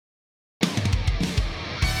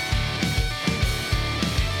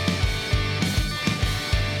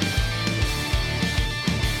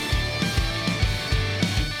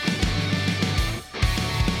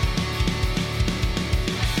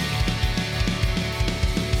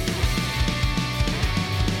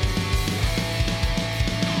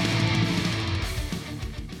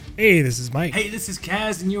Hey, this is Mike. Hey, this is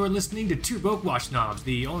Kaz, and you are listening to Two Broke Watch Snobs,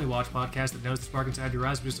 the only watch podcast that knows the spark inside your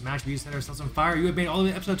eyes but just a match. We set ourselves on fire. You have made all the way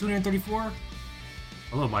to episode 234.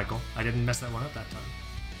 Hello, Michael. I didn't mess that one up that time.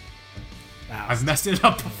 Wow. I've messed it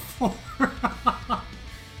up before.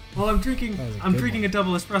 Well, I'm drinking a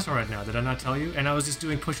double espresso right now. Did I not tell you? And I was just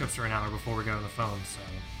doing push-ups for an hour before we got on the phone.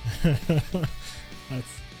 So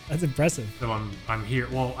that's impressive. So I'm here.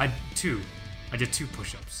 Well, I did two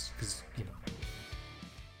push-ups because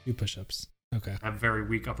Two push-ups. Okay. I have very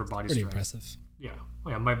weak upper body Pretty strength. impressive. Yeah. Oh,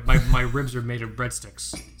 yeah. My ribs are made of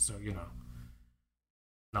breadsticks, so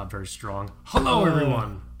not very strong. Hello,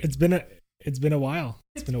 everyone. It's been a while.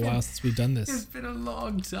 It's been a while since we've done this. It's been a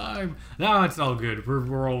long time. No, it's all good.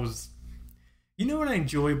 We're always. You know what I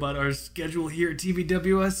enjoy about our schedule here at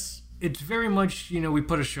TVWS? It's very much we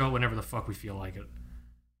put a show out whenever the fuck we feel like it.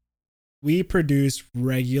 We produce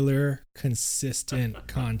regular, consistent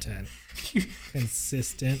content.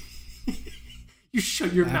 Consistent. You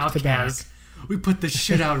shut your mouth, Kaz. We put this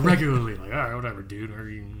shit out regularly. Like, all right, whatever, dude. Whatever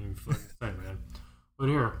you fucking say, man. But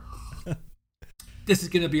here, this is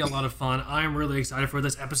gonna be a lot of fun. I'm really excited for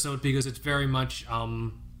this episode because it's very much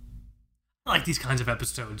I like these kinds of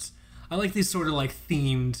episodes. I like these sort of like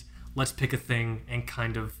themed. Let's pick a thing and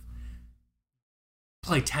kind of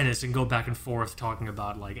play tennis and go back and forth talking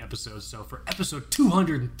about like episodes. So for episode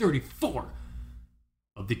 234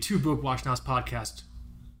 of the Two Broke Watch Snobs podcast,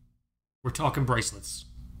 we're talking bracelets,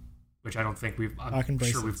 which I don't think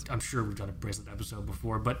I'm sure we've done a bracelet episode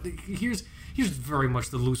before, but here's very much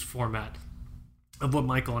the loose format of what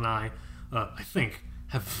Michael and I think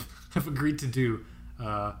have agreed to do.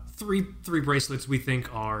 Three bracelets we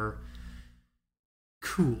think are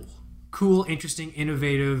cool, interesting,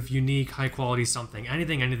 innovative, unique, high quality, something,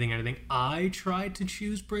 anything. I tried to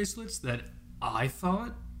choose bracelets that I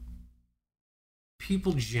thought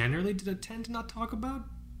people generally tend to not talk about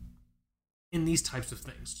in these types of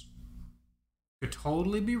things. Could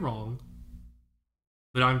totally be wrong,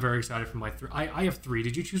 but I'm very excited for my three. I have three.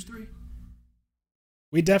 Did you choose three?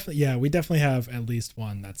 We definitely have at least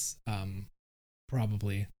one that's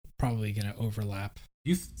probably gonna overlap.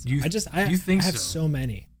 You think I have so? so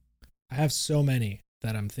many. I have so many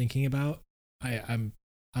that I'm thinking about. I'm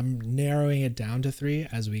narrowing it down to three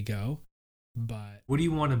as we go. But what do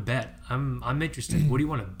you want to bet? I'm interested. What do you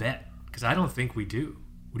want to bet? Because I don't think we do.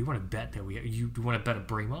 What do you want to bet that you want to bet a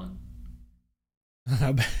Braemont?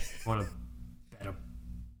 Want to bet a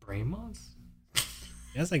Braemont?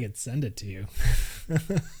 Yes, I could send it to you.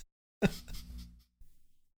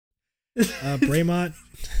 Braemont.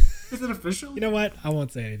 Is it official? You know what? I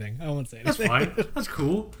won't say anything. That's fine. That's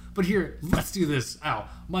cool. But here, let's do this. Ow.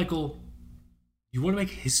 Michael, you want to make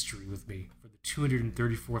history with me for the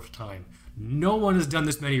 234th time. No one has done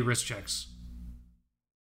this many wrist checks.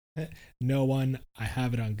 No one. I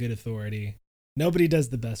have it on good authority. Nobody does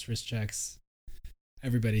the best wrist checks.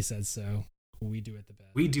 Everybody says so. We do it the best.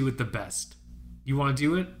 We do it the best. You want to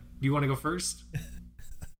do it? Do you want to go first?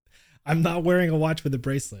 I'm not wearing a watch with a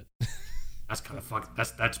bracelet. That's kind of fuck.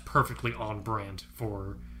 That's perfectly on brand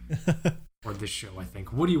for this show, I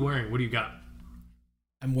think. What are you wearing? What do you got?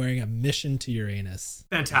 I'm wearing a Mission to Uranus.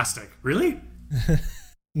 Fantastic. Really?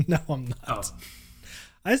 No, I'm not. Oh.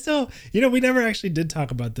 I still, we never actually did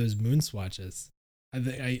talk about those moon swatches.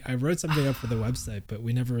 I wrote something up for the website, but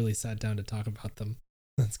we never really sat down to talk about them.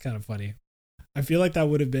 That's kind of funny. I feel like that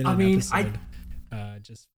would have been episode.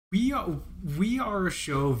 We are a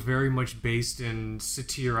show very much based in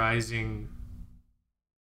satirizing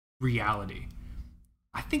reality.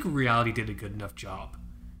 I think reality did a good enough job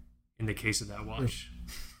in the case of that watch.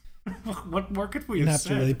 What more could we have said?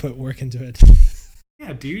 To really put work into it.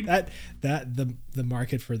 Yeah, dude. The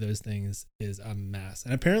market for those things is a mess,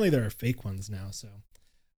 and apparently there are fake ones now. So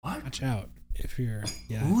watch out if you're.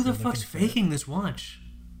 Yeah. Who the fuck's faking this watch?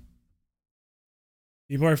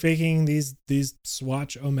 People are faking these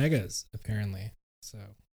Swatch Omegas apparently. So.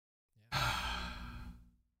 Yeah.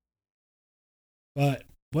 But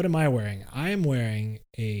what am I wearing? I am wearing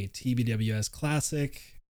a TBWS Classic.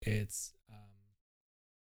 It's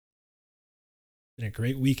been a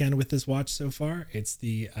great weekend with this watch so far. It's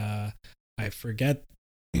the I forget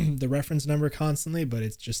the reference number constantly, but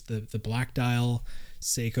it's just the black dial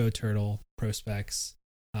Seiko Turtle Pro Specs.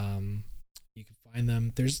 You can find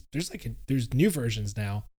them. There's new versions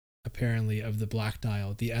now apparently of the black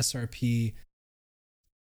dial. The SRP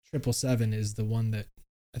 777 is the one that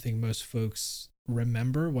I think most folks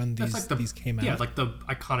remember when these came out. Yeah, like the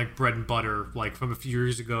iconic bread and butter, like from a few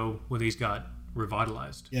years ago when these got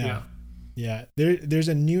revitalized. Yeah. There's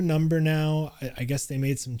a new number now. I guess they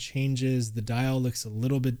made some changes. The dial looks a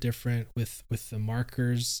little bit different with the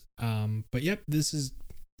markers. But yep, this is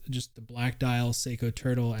just the black dial Seiko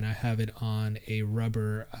turtle, and I have it on a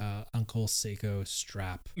rubber Uncle Seiko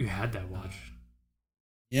strap. You had that watch.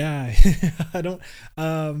 Yeah, I don't.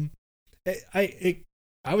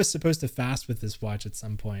 I was supposed to fast with this watch at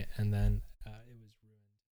some point, and then it was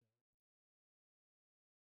ruined.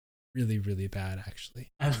 Really, really bad,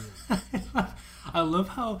 actually. I love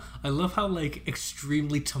how like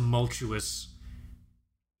extremely tumultuous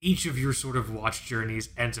each of your sort of watch journeys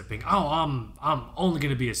ends up being. Oh, I'm only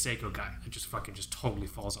gonna be a Seiko guy. It just totally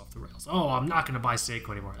falls off the rails. Oh, I'm not gonna buy Seiko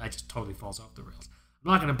anymore. That just totally falls off the rails.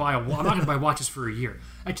 I'm not gonna buy watches for a year.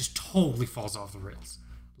 That just totally falls off the rails.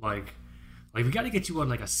 Like we got to get you on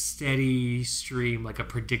like a steady stream, like a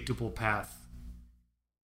predictable path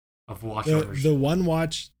of watch ownership. The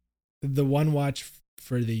one watch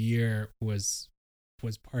for the year was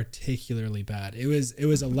particularly bad. It was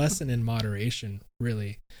a lesson in moderation,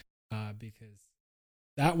 really, because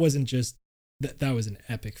that wasn't just that was an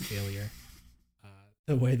epic failure.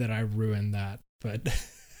 The way that I ruined that, but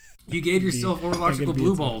you gave yourself orological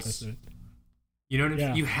blue balls. You know what I mean?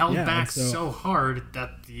 Yeah. You held back so hard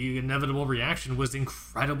that the inevitable reaction was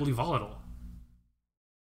incredibly volatile.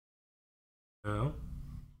 You know?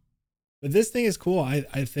 But this thing is cool. I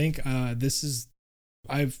think this is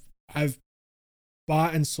I've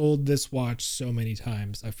bought and sold this watch so many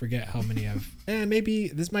times. I forget how many I've maybe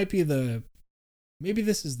this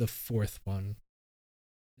is the fourth one.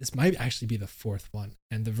 This might actually be the fourth one.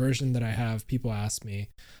 And the version that I have, people ask me,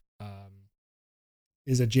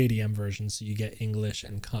 is a JDM version, so you get English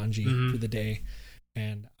and kanji for the day.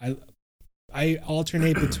 And I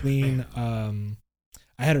alternate between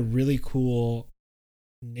I had a really cool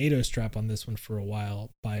NATO strap on this one for a while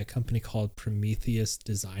by a company called Prometheus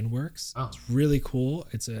Design Works. Oh. It's really cool.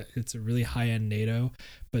 It's a really high-end NATO,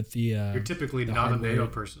 but you're typically not hardware, a NATO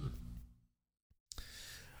person.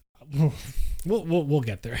 We'll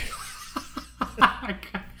get there.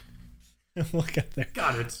 We'll get there.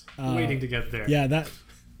 Got it. Waiting to get there. Yeah,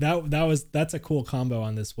 that's a cool combo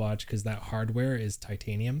on this watch because that hardware is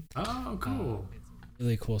titanium. Oh, cool. It's a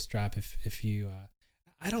really cool strap. If you,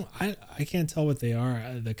 I can't tell what they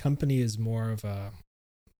are. The company is more of a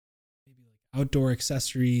maybe like outdoor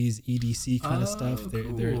accessories, EDC kind of stuff.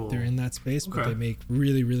 They're in that space, but they make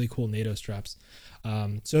really, really cool NATO straps.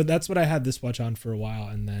 So that's what I had this watch on for a while,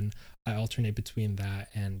 and then I alternate between that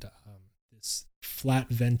and this flat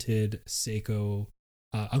vented Seiko,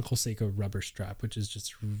 Uncle Seiko rubber strap, which is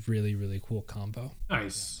just really, really cool combo.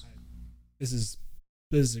 Nice. Yeah, this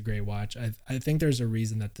is a great watch. I think there's a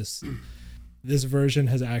reason that this version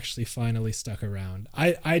has actually finally stuck around.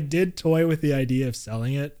 I did toy with the idea of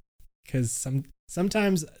selling it because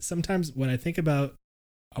sometimes when I think about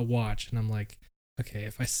a watch and I'm like, okay,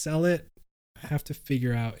 if I sell it, I have to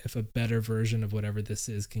figure out if a better version of whatever this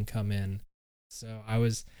is can come in. So I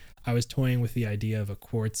was toying with the idea of a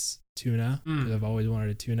quartz tuna because I've always wanted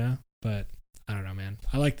a tuna, but I don't know, man.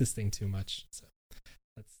 I like this thing too much, so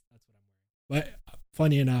that's what I'm wearing. But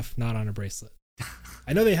funny enough, not on a bracelet.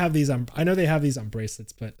 I know they have these on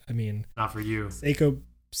bracelets, but I mean, not for you.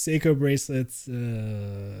 Seiko bracelets.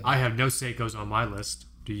 I have no Seikos on my list.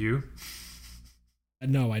 Do you?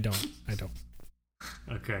 No, I don't.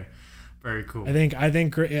 Okay. Very cool. I think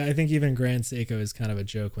even Grand Seiko is kind of a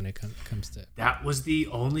joke when it comes to. That was the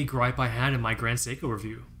only gripe I had in my Grand Seiko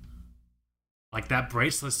review. Like that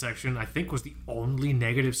bracelet section, I think was the only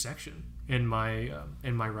negative section in my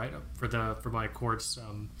write up for my quartz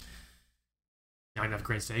 9F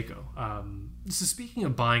Grand Seiko. So speaking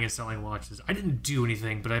of buying and selling watches, I didn't do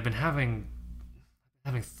anything, but I've been having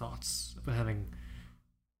thoughts. I've been having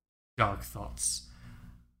dark thoughts.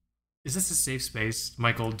 Is this a safe space,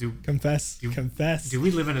 Michael? Confess. Do we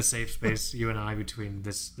live in a safe space, you and I, between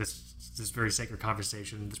this very sacred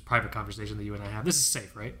conversation, this private conversation that you and I have? This is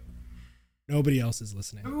safe, right? Nobody else is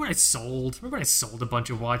listening. Remember when I sold a bunch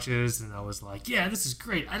of watches and I was like, yeah, this is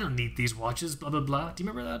great. I don't need these watches, blah, blah, blah. Do you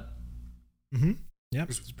remember that? Mm-hmm. Yeah,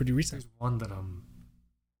 it's pretty recent. There's one that I'm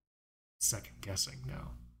second guessing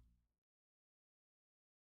now.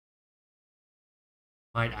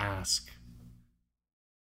 Might ask.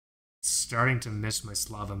 Starting to miss my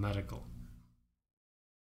Slava Medical.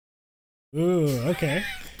 Ooh, okay.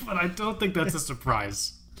 But I don't think that's a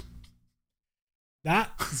surprise.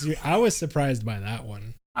 I was surprised by that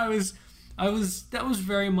one. That was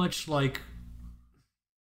very much like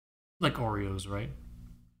Oreos, right?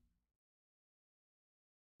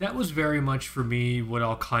 That was very much for me what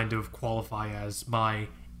I'll kind of qualify as my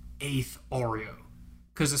 8th Oreo.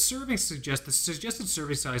 Because the suggested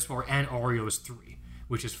serving size for an Oreo is 3.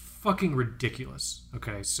 Which is fucking ridiculous.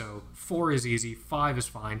 Okay, so 4 is easy, 5 is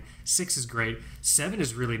fine, 6 is great, 7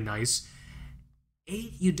 is really nice.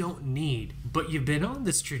 8 you don't need, but you've been on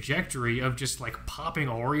this trajectory of just like popping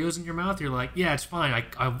Oreos in your mouth. You're like, yeah, it's fine.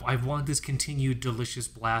 I want this continued delicious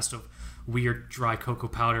blast of weird dry cocoa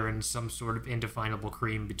powder and some sort of indefinable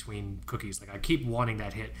cream between cookies. Like I keep wanting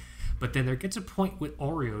that hit, but then there gets a point with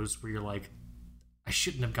Oreos where you're like, I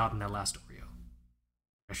shouldn't have gotten that last Oreo.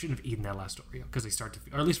 I shouldn't have eaten that last Oreo because they start to,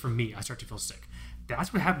 or at least for me, I start to feel sick.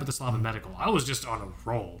 That's what happened with the Slavic Medical. I was just on a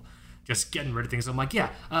roll, just getting rid of things. I'm like,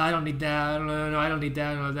 yeah, I don't need that. No, I don't need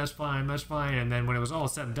that. No, that's fine. That's fine. And then when it was all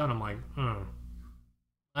said and done, I'm like,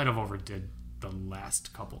 I'd have overdid the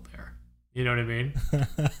last couple there. You know what I mean?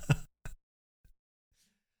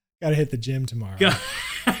 Gotta hit the gym tomorrow.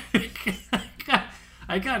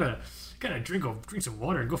 I gotta drink some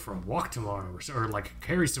water and go for a walk tomorrow, or like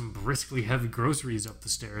carry some briskly heavy groceries up the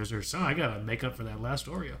stairs, or so. I gotta make up for that last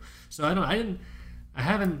Oreo. So I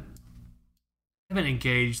haven't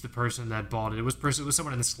engaged the person that bought it. It was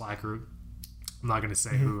someone in the Slack group. I'm not gonna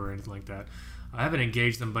say who or anything like that. I haven't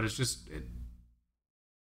engaged them, but it's just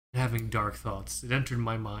having dark thoughts. It entered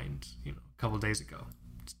my mind, a couple of days ago.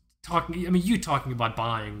 You talking about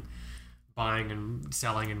buying and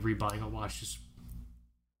selling and rebuying a watch just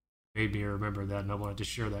made me remember that, and I wanted to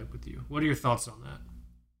share that with you. What are your thoughts on that?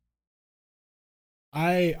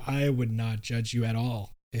 I would not judge you at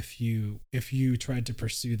all if you tried to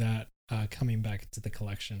pursue that coming back to the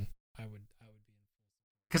collection. I would be,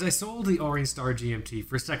 because I sold the Orient Star GMT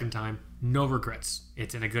for a second time. No regrets.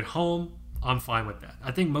 It's in a good home. I'm fine with that.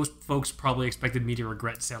 I think most folks probably expected me to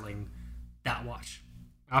regret selling that watch.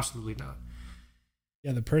 Absolutely not.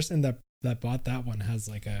 Yeah, the person that bought that one has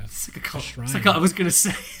like a shrine. It's like I was gonna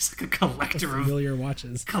say, it's like a collector of familiar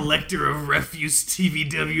watches. Collector of refuse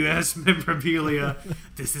TVWS memorabilia.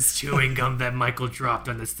 This is chewing gum that Michael dropped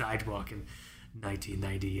on the sidewalk in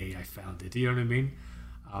 1998. I found it. Do you know what I mean?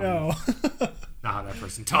 No. Not how that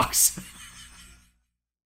person talks.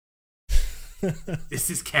 This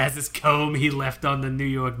is Kaz's comb he left on the New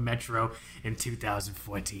York Metro in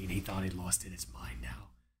 2014. He thought he'd lost it. It's mine now.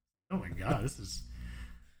 Oh my God, this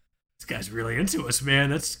guy's really into us, man.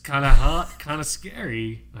 That's kind of hot, kind of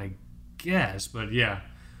scary, I guess. But yeah,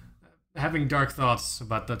 having dark thoughts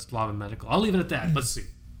about that Slavic Medical. I'll leave it at that. Let's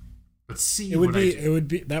see. It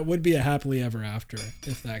would be a happily ever after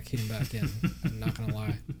if that came back in. I'm not gonna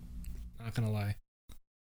lie.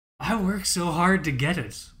 I worked so hard to get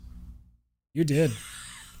it. You did.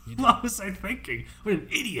 What was I thinking? What an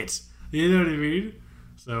idiot. You know what I mean?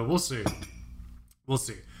 So we'll see.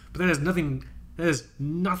 But that has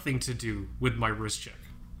nothing to do with my wrist check.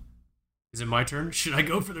 Is it my turn? Should I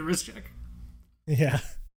go for the wrist check? Yeah.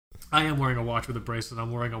 I am wearing a watch with a bracelet.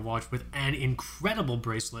 I'm wearing a watch with an incredible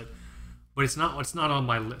bracelet, but it's not on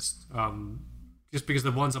my list. Just because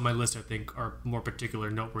the ones on my list I think are more particular,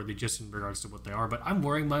 noteworthy, just in regards to what they are. But I'm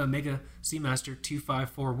wearing my Omega Seamaster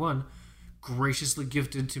 2541, graciously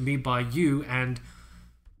gifted to me by you and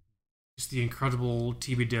just the incredible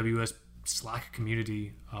TBWS Slack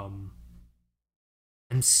community. I'm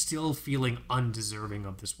still feeling undeserving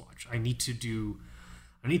of this watch. I need to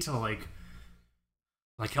like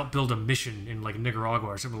help build a mission in like Nicaragua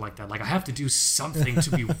or something like that. Like I have to do something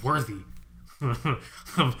to be worthy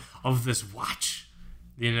of this watch,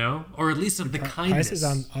 or at least of the kindness.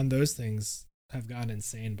 Prices on those things have gone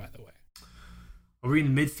insane, by the way. Are we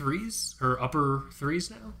in mid threes or upper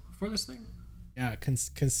threes now for this thing? Yeah,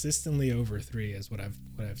 consistently over 3 is what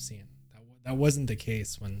I've seen. That wasn't the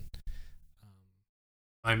case when.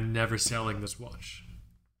 I'm never selling this watch.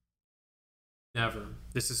 Never.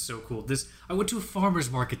 This is so cool. I went to a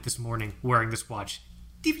farmer's market this morning wearing this watch.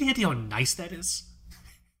 Do you have any idea how nice that is?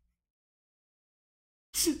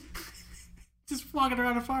 Just walking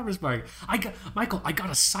around a farmer's market. I got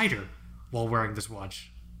a cider while wearing this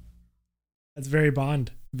watch. That's very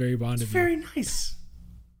Bond. Very Bond of you. Very nice.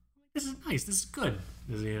 This is nice. This is good.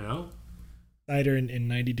 Cider in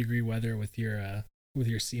 90-degree weather with your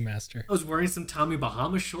Seamaster. I was wearing some Tommy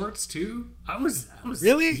Bahama shorts too. I was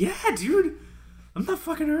Really? Yeah, dude. I'm not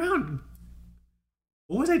fucking around.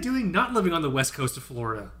 What was I doing not living on the west coast of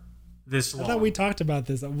Florida this long? I thought we talked about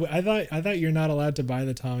this. I thought you're not allowed to buy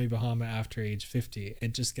the Tommy Bahama after age 50.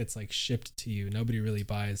 It just gets like shipped to you. Nobody really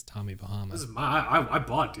buys Tommy Bahama. This is I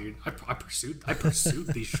bought, dude. I pursued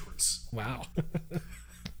these shorts. Wow.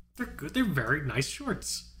 They're good. They're very nice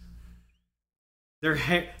shorts. They're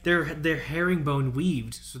herringbone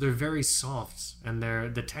weaved, so they're very soft, and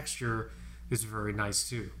the texture is very nice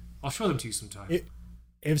too. I'll show them to you sometime.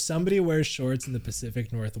 If somebody wears shorts in the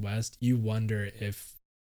Pacific Northwest, you wonder if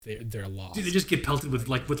they're lost. Do they just get pelted with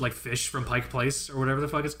fish from Pike Place or whatever the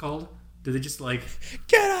fuck it's called? Do they just like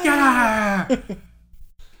get her?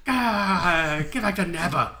 Get back to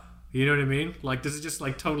Naba? You know what I mean? Like, does it just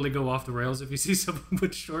like totally go off the rails if you see someone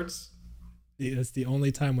with shorts? That's the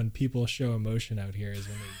only time when people show emotion out here is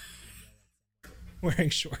when they're wearing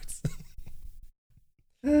shorts.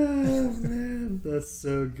 Oh man, that's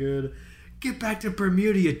so good. Get back to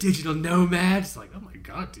Bermuda, you digital nomad. It's like, oh my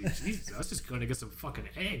god, dude, Jesus, I was just going to get some fucking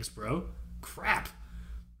eggs, bro. Crap.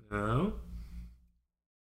 No.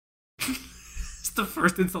 It's the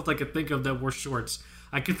first insult I could think of that wore shorts.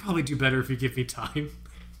 I could probably do better if you give me time.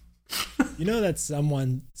 You know that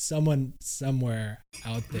someone somewhere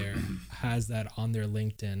out there has that on their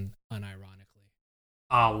LinkedIn unironically.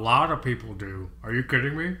 A lot of people do. Are you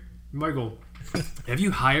kidding me? Michael, have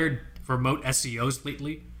you hired remote SEOs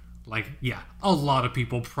lately? Like, yeah, a lot of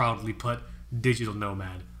people proudly put digital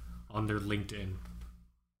nomad on their LinkedIn.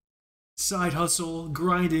 Side hustle,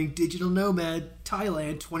 grinding, digital nomad,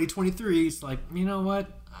 Thailand 2023. It's like, you know what?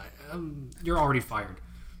 You're already fired.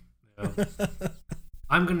 You know?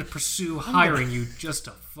 I'm going to pursue hiring you just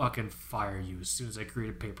to fucking fire you as soon as I create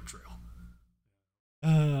a paper trail.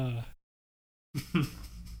 I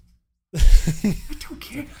don't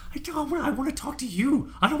care. I want to talk to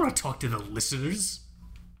you. I don't want to talk to the listeners.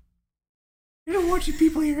 You don't want you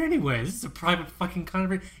people here anyway. This is a private fucking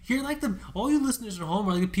conversation. You're like all you listeners at home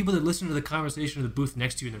are like the people that listen to the conversation in the booth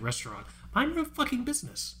next to you in the restaurant. Mind your fucking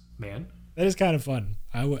business, man. That is kind of fun.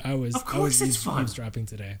 I was fun. Eavesdropping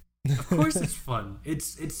today. Of course it's fun.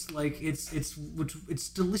 It's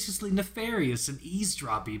deliciously nefarious and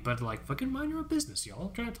eavesdroppy, but like fucking mind your own business, y'all.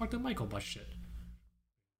 I'm trying to talk to Michael about shit.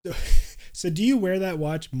 So do you wear that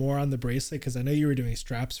watch more on the bracelet? Because I know you were doing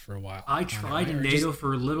straps for a while. I tried in NATO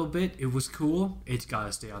for a little bit. It was cool. It's got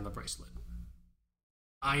to stay on the bracelet.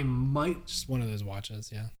 I might... Just one of those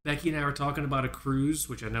watches, yeah. Becky and I were talking about a cruise,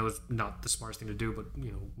 which I know is not the smartest thing to do, but,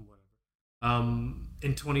 you know, whatever.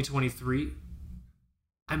 In 2023,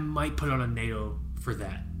 I might put on a NATO for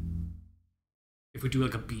that. If we do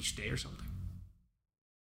like a beach day or something.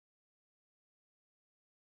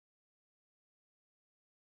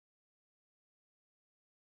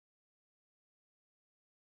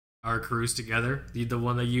 Our cruise together, the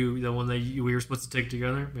one that we were supposed to take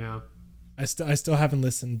together. Yeah, I still haven't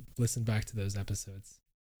listened back to those episodes.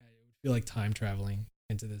 I feel like time traveling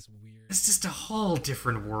into this weird. It's just a whole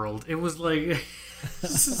different world. It was like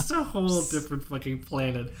it's just a whole different fucking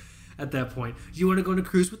planet at that point. You want to go on a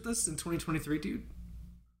cruise with us in 2023, dude?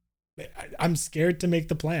 I'm scared to make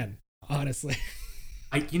the plan, honestly.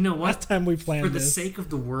 You know what? Last time we planned for the sake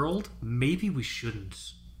of the world, maybe we shouldn't.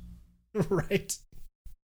 Right.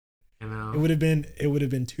 You know? It would have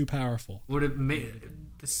been too powerful. Would have made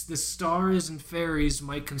the stars and fairies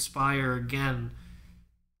might conspire again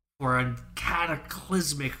for a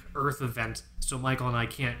cataclysmic Earth event. So Michael and I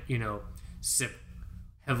can't, sip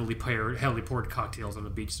heavily poured cocktails on the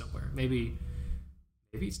beach somewhere. Maybe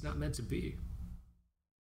it's not meant to be.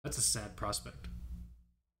 That's a sad prospect.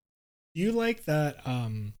 Do you like that?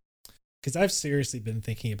 Because I've seriously been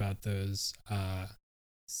thinking about those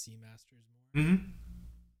Seamasters more. Mm-hmm.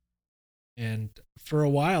 And for a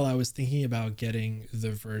while, I was thinking about getting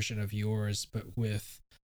the version of yours, but with,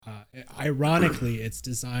 ironically, it's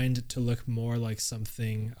designed to look more like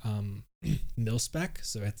something mil-spec.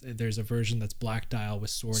 So there's a version that's black dial with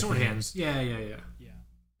sword hands. Yeah.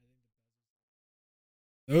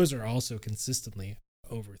 Those are also consistently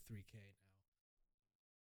over 3K now.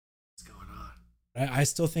 What's going on? I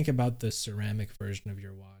still think about the ceramic version of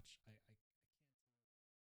your watch.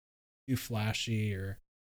 Too flashy or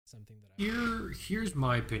something that here's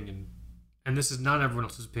my opinion, and this is not everyone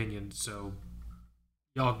else's opinion, so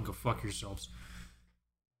y'all can go fuck yourselves.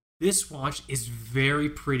 This watch is very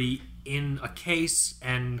pretty in a case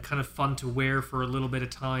and kind of fun to wear for a little bit of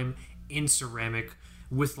time in ceramic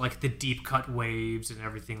with like the deep cut waves and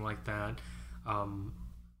everything like that.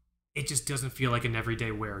 It just doesn't feel like an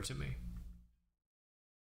everyday wear to me.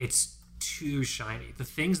 It's too shiny. The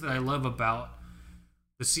things that I love about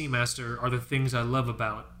the Seamaster are the things I love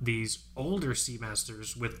about these older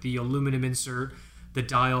Seamasters with the aluminum insert. The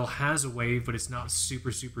dial has a wave, but it's not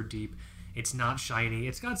super, super deep. It's not shiny.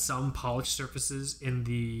 It's got some polished surfaces in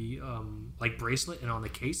the like bracelet and on the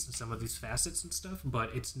case and some of these facets and stuff,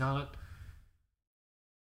 but it's not...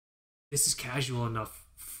 This is casual enough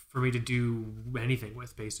for me to do anything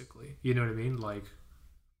with, basically. You know what I mean? Like,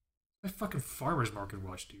 a fucking farmer's market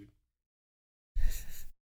watch, dude.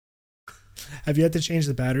 Have you had to change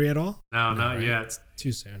the battery at all? No, not right? yet. It's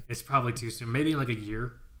too soon. It's probably too soon. Maybe in like a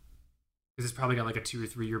year. Because it's probably got like a 2 or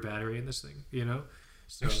 3 year battery in this thing,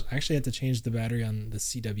 So I actually had to change the battery on the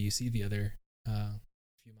CWC the other few months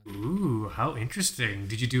ago. Ooh, how interesting.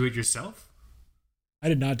 Did you do it yourself? I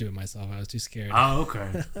did not do it myself. I was too scared. Oh,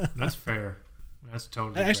 okay. That's fair. That's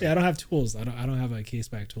totally Actually, great. I don't have tools. I don't have a case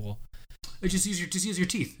back tool. Just use your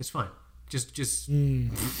teeth. It's fine. Just.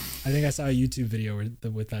 I think I saw a YouTube video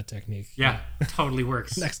with that technique. Yeah, totally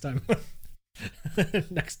works. Next time.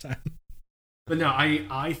 Next time. But no,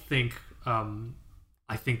 I think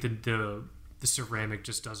that the ceramic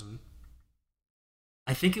just doesn't.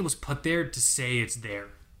 I think it was put there to say it's there,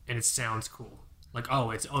 and it sounds cool. Like,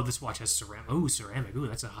 this watch has ceramic. Oh, ceramic. Ooh,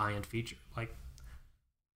 that's a high end feature. Like,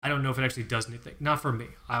 I don't know if it actually does anything. Not for me,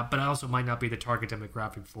 but I also might not be the target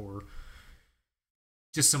demographic for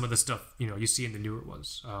just some of the stuff you see in the newer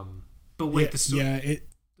ones. But wait, sorry.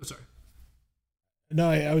 No,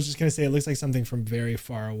 I was just gonna say it looks like something from very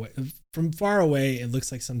far away. From far away, it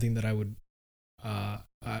looks like something that I would,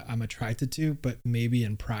 I'm attracted to. But maybe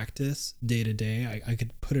in practice, day to day, I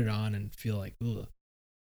could put it on and feel like, ugh.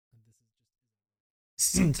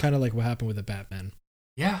 It's kind of like what happened with the Batman.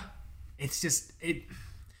 Yeah, it's just it.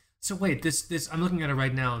 So wait, this I'm looking at it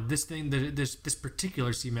right now. This thing, this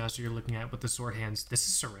particular Seamaster you're looking at with the sword hands, this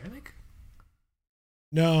is ceramic?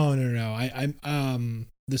 No. I'm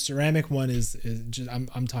the ceramic one is just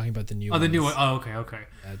I'm talking about the new. Oh, the new one. Oh, okay.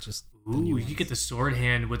 Yeah, just. Ooh, you get the sword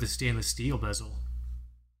hand with the stainless steel bezel.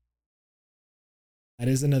 That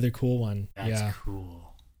is another cool one. That's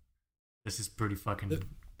cool. This is pretty fucking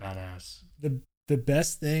badass. The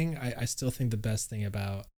best thing, I still think the best thing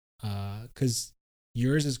about, because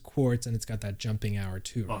yours is quartz and it's got that jumping hour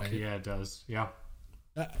too, right? Yeah, it does. Yeah.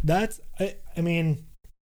 I mean,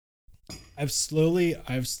 I've slowly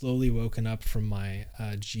woken up from my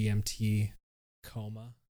GMT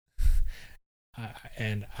coma,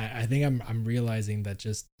 and I think I'm realizing that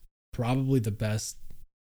just probably the best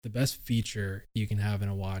feature you can have in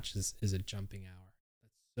a watch is a jumping hour.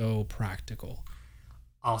 That's so practical.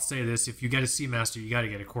 I'll say this: if you get a Seamaster, you got to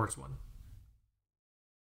get a quartz one.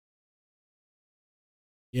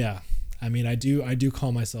 Yeah, I mean, I do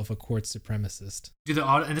call myself a quartz supremacist.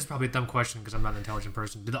 And this is probably a dumb question because I'm not an intelligent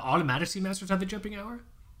person. Do the automatic Seamasters have the jumping hour?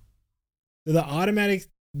 The automatic,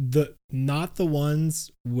 not the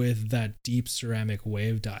ones with that deep ceramic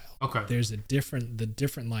wave dial. Okay. There's the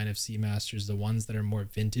different line of Seamasters, the ones that are more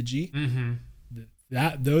vintagey. Mm-hmm.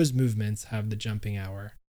 Those movements have the jumping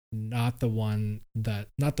hour. Not the ones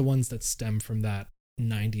that stem from that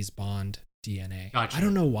 90s Bond DNA. Gotcha. I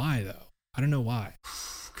don't know why though. I don't know why.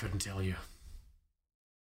 Couldn't tell you.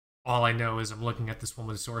 All I know is I'm looking at this one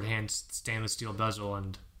with a sword hand, stainless steel bezel,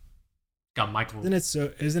 and got Michael.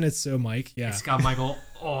 Isn't it so, Mike? Yeah. It's got Michael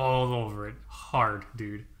all over it. Hard,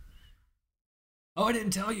 dude. Oh, I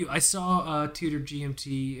didn't tell you. I saw Tudor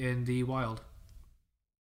GMT in the wild.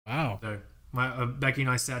 Wow. Becky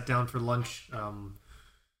and I sat down for lunch.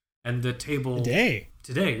 And the table today,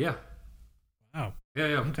 yeah. Wow. Yeah.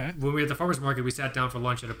 Okay. When we were at the farmers market, we sat down for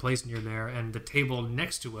lunch at a place near there, and the table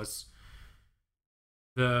next to us.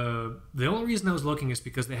 The only reason I was looking is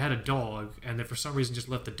because they had a dog, and they for some reason just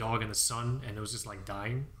left the dog in the sun, and it was just like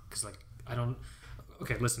dying. Because like I don't.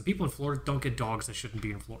 Okay, listen, people in Florida don't get dogs that shouldn't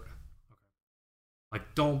be in Florida. Okay.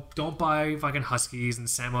 Like don't buy fucking huskies and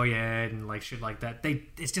Samoyed and like shit like that.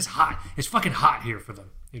 It's just hot. It's fucking hot here for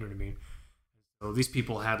them. You know what I mean? So these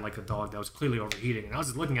people had like a dog that was clearly overheating, and I was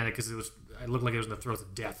just looking at it because it looked like it was in the throes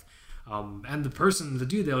of death. And the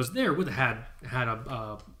dude that was there had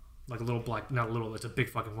a like a little black, not a little, it's a big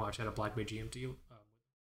fucking watch, had a Black Bay GMT.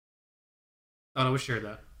 Thought I would share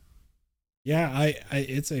that. Yeah,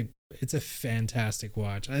 it's a fantastic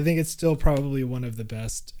watch. I think it's still probably one of the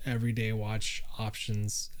best everyday watch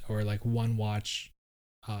options, or like one watch.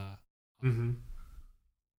 Mm-hmm.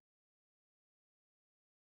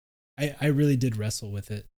 I really did wrestle with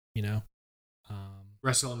it, you know.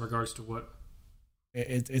 Wrestle in regards to what?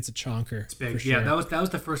 It's a chonker. It's big. For sure. Yeah, that was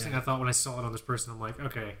the first thing I thought when I saw it on this person. I'm like,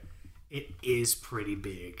 okay, it is pretty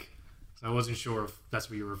big. So I wasn't sure if that's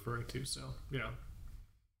what you were referring to. So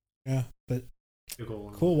yeah, but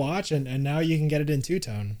cool watch, and now you can get it in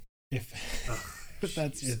two-tone if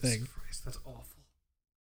that's your thing. Christ, that's awful.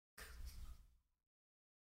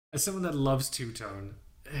 As someone that loves two-tone.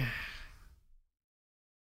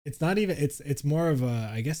 It's not even, it's more of a,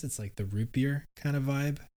 I guess it's like the root beer kind of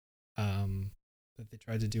vibe that they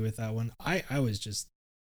tried to do with that one. I was just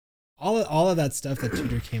all of that stuff that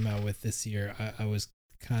Tudor came out with this year, I was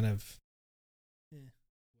kind of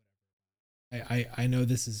I know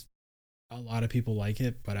this is, a lot of people like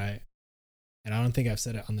it, but I don't think I've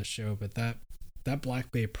said it on the show, but that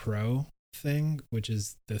Black Bay Pro thing, which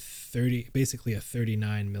is basically a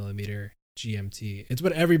 39 millimeter GMT, it's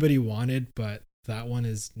what everybody wanted, but that one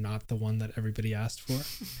is not the one that everybody asked for.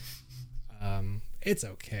 it's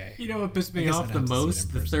okay. You know what pissed me off the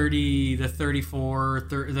most? The 30, the 34,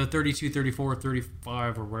 the 32, 34,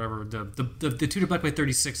 35, or whatever. The two Black Blade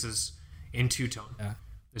 36s in two-tone. Yeah.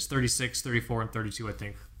 There's 36, 34, and 32, I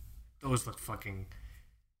think. Those look fucking...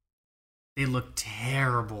 They look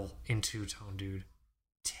terrible in two-tone, dude.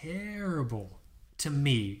 Terrible. To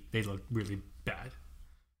me, they look really bad.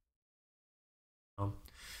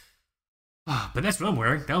 But that's what I'm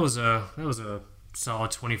wearing. That was a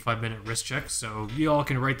solid 25-minute wrist check. So you all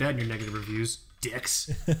can write that in your negative reviews, dicks.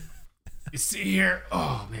 You see here?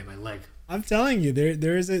 Oh man, my leg. I'm telling you,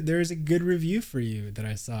 there is a good review for you that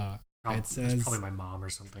I saw. It says it's probably my mom or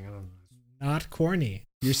something. I don't know. Not corny.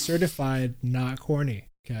 You're certified not corny,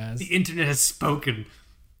 guys. The internet has spoken.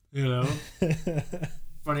 You know.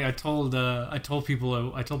 Funny, I told people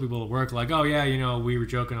at work, like, oh yeah, you know, we were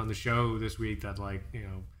joking on the show this week that, like, you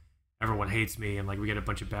know, everyone hates me and like we get a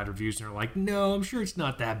bunch of bad reviews, and they're like, no, I'm sure it's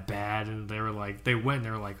not that bad. And they were like, they were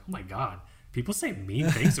like, oh my god, people say mean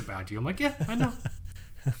things about you. I'm like, yeah, I know.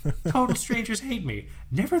 Total strangers hate me.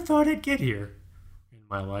 Never thought I'd get here in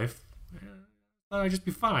my life. Thought I'd just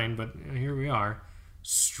be fine, but here we are.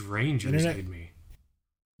 Strangers hate me.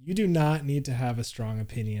 You do not need to have a strong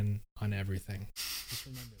opinion on everything. Just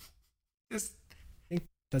remember that. I think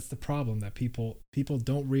that's the problem, that people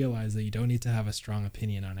don't realize that you don't need to have a strong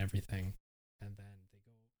opinion on everything, and then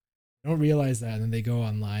they don't realize that, and then they go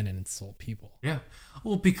online and insult people. Yeah,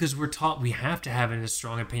 well, because we're taught we have to have a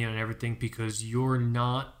strong opinion on everything, because you're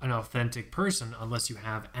not an authentic person unless you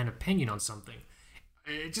have an opinion on something.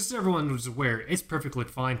 Just so everyone was aware, it's perfectly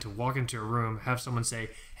fine to walk into a room, have someone say,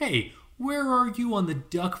 hey, where are you on the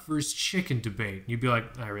duck versus chicken debate? And you'd be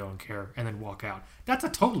like, I really don't care, and then walk out. That's a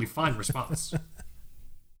totally fine response.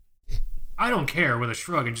 I don't care, with a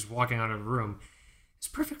shrug and just walking out of the room. It's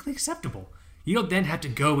perfectly acceptable. You don't then have to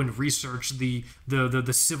go and research the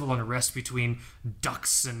civil unrest between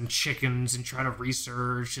ducks and chickens and try to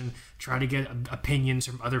research and try to get opinions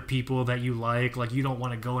from other people that you like. Like, you don't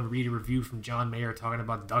want to go and read a review from John Mayer talking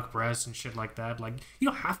about duck breasts and shit like that. Like, you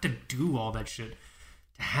don't have to do all that shit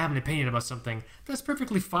to have an opinion about something. That's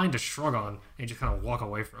perfectly fine to shrug on and just kind of walk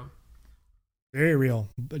away from. Very real.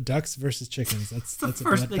 But ducks versus chickens. That's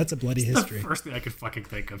a bloody history. The first thing I could fucking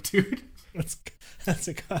think of, dude.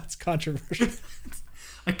 That's controversial.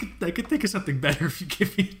 I could think of something better if you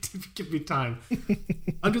give me time.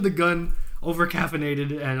 Under the gun, over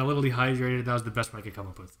caffeinated, and a little dehydrated. That was the best one I could come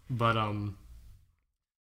up with. But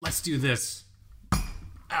let's do this.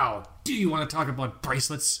 Ow! Do you want to talk about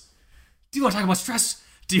bracelets? Do you want to talk about stress?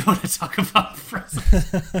 Do you want to talk about bracelets?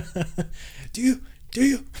 Do you?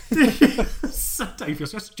 Sometimes you feel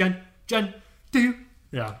stressed. Jen, do you?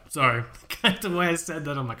 Yeah, sorry. Kind of the way I said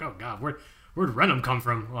that, I'm like, oh god, where'd Renum come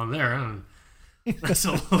from on there? That's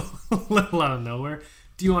a little out of nowhere.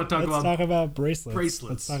 Do you want to talk Let's talk about bracelets?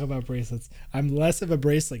 Let's talk about bracelets. I'm less of a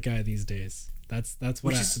bracelet guy these days. That's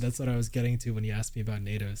what I was getting to when you asked me about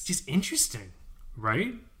NATOs. Just interesting,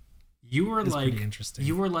 right? You were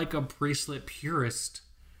like a bracelet purist,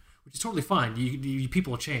 which is totally fine. You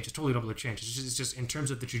people change. It's totally normal to change. It's just in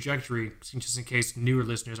terms of the trajectory, just in case newer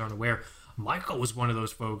listeners aren't aware, Michael was one of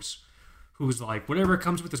those folks who was like, whatever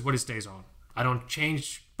comes with is what it stays on. I don't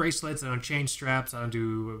change bracelets. I don't change straps. I don't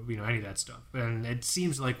do any of that stuff. And it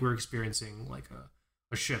seems like we're experiencing like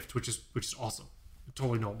a shift, which is awesome.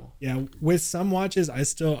 Totally normal. Yeah, with some watches, I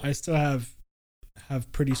still have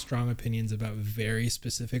pretty strong opinions about very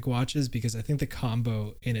specific watches, because I think the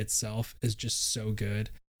combo in itself is just so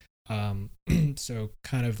good. So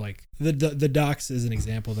kind of like the Dox is an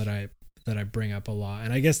example that I bring up a lot,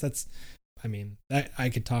 and I guess that I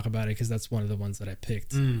could talk about it because that's one of the ones that I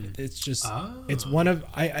picked. It's just it's one of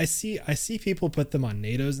I see people put them on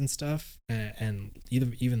NATOs and stuff, and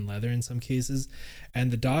even leather in some cases, and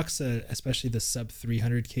the Dox, especially the sub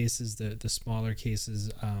 300 cases, the smaller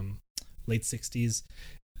cases, late 60s,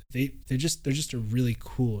 they're just a really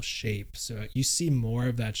cool shape. So you see more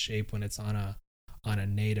of that shape when it's on a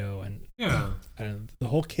NATO, and the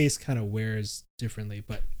whole case kind of wears differently.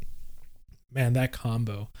 But man, that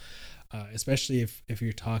combo, especially if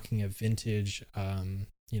you're talking a vintage,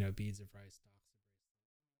 beads of rice,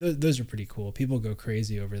 those are pretty cool. People go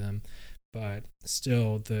crazy over them, but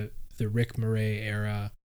still the Rick Murray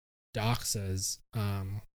era Doxas,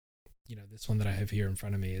 this one that I have here in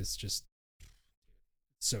front of me is just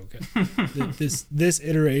so good. this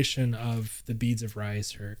iteration of the beads of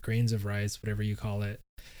rice or grains of rice, whatever you call it,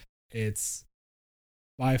 it's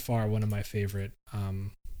by far one of my favorite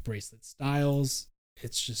bracelet styles.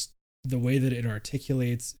 It's just the way that it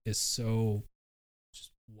articulates is so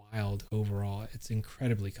just wild overall. It's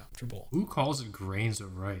incredibly comfortable. Who calls it grains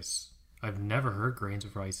of rice? I've never heard grains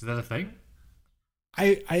of rice. Is that a thing?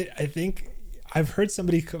 I think I've heard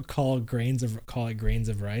somebody call it grains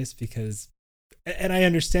of rice because, and I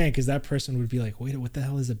understand because that person would be like, wait, what the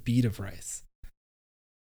hell is a bead of rice?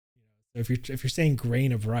 So if you're saying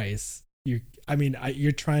grain of rice,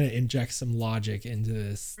 you're trying to inject some logic into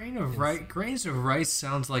this. Grains of rice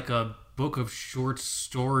sounds like a book of short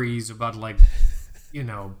stories about like,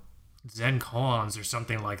 Zen koans or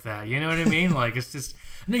something like that. You know what I mean? Like it's just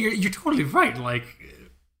no. You're totally right. Like,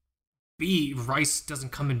 rice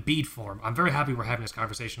doesn't come in bead form. I'm very happy we're having this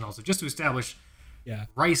conversation also just to establish. Yeah.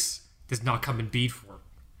 Rice does not come in bead form.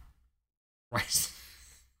 Rice.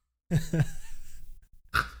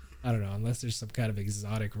 I don't know, unless there's some kind of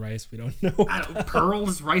exotic rice we don't know.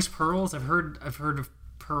 Pearls, rice pearls. I've heard of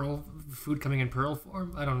pearl food coming in pearl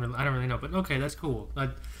form. I don't really know, but okay, that's cool.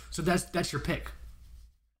 So that's your pick.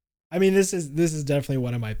 I mean, this is definitely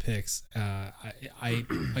one of my picks. I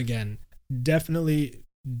again definitely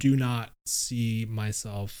do not see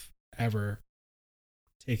myself ever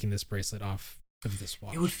taking this bracelet off of this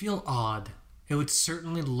watch. It would feel odd. It would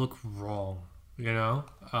certainly look wrong.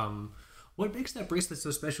 What makes that bracelet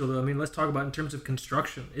so special, though? I mean, let's talk about in terms of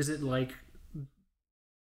construction. Is it like,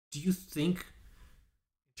 do you think, in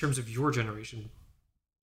terms of your generation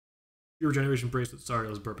bracelet, sorry, I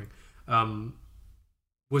was burping,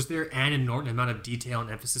 was there an inordinate amount of detail and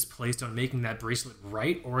emphasis placed on making that bracelet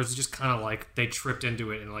right? Or is it just kind of like they tripped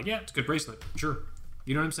into it and like, yeah, it's a good bracelet. Sure.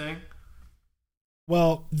 You know what I'm saying?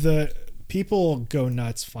 Well, the people go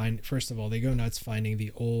nuts first of all, they go nuts finding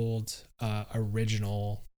the old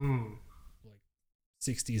original like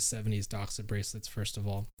 60s, 70s Doxa bracelets, first of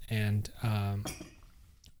all. And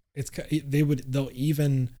they'll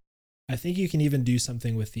even, I think you can even do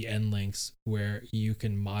something with the end links where you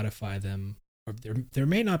can modify them. Or there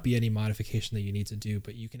may not be any modification that you need to do,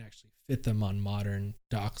 but you can actually fit them on modern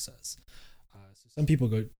Doxas. So some people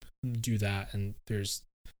go do that, and there's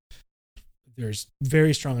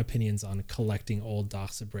very strong opinions on collecting old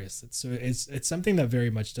Doxa bracelets. So it's something that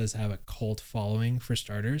very much does have a cult following for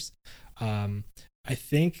starters. I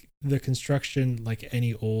think the construction, like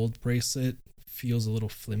any old bracelet, feels a little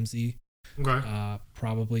flimsy,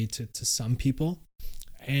 probably to some people,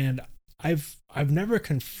 and I've never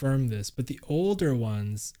confirmed this, but the older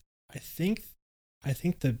ones, I think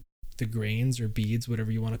the grains or beads,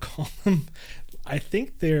 whatever you want to call them, I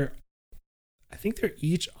think they're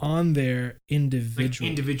each on their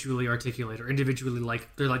individually articulated, or individually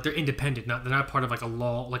they're independent, they're not part of like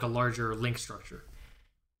a larger link structure.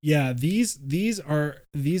 Yeah, these are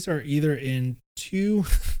either in two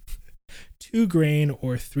grain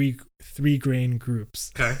or three grain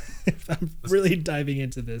groups. Okay. If I'm really diving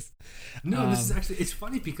into this. No, this is actually, it's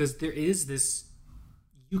funny because there is this,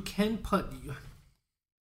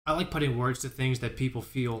 I like putting words to things that people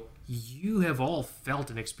feel. You have all felt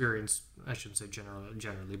and experienced, I shouldn't say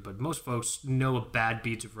generally, but most folks know a bad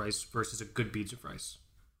beads of rice versus a good beads of rice.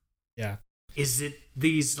 Yeah. Is it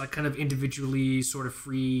these like kind of individually sort of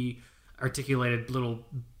free articulated little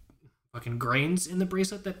fucking grains in the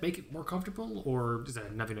bracelet that make it more comfortable, or does that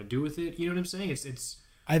have nothing to do with it? You know what I'm saying? It's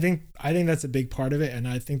I think that's a big part of it, and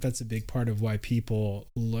I think that's a big part of why people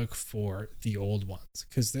look for the old ones,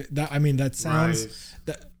 because that sounds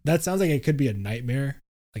that sounds like it could be a nightmare.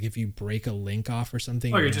 Like if you break a link off or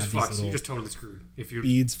something, you're just fucked. You're just totally screwed. If you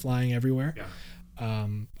beads flying everywhere. Yeah.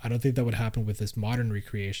 I don't think that would happen with this modern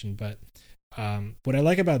recreation, but what I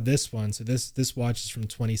like about this one, so this watch is from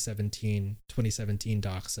 2017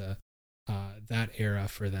 Doxa. That era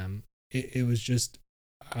for them, it was just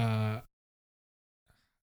I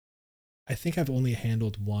think I've only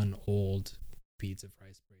handled one old beads of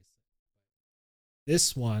rice bracelet.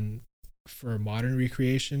 This one for modern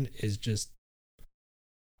recreation is just,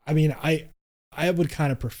 I mean, I would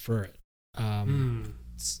kind of prefer it.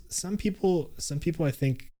 Some people I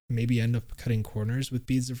think maybe end up cutting corners with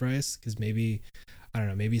beads of rice, because maybe, I don't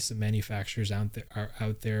know, maybe some manufacturers out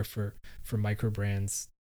there for micro brands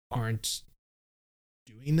aren't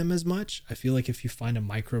doing them as much. I feel like if you find a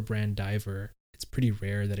micro brand diver, it's pretty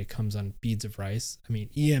rare that it comes on beads of rice. I mean,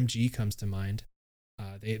 EMG comes to mind.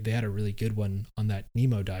 They had a really good one on that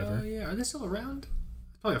Nemo diver. Oh yeah, are they still around?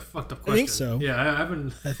 It's probably a fucked up question. I think so. Yeah, I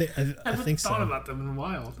haven't. I think thought so. about them in a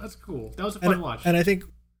while. That's cool. That was a fun watch. And I think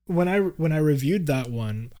when I reviewed that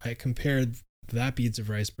one, I compared that beads of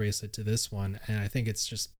rice bracelet to this one, and I think it's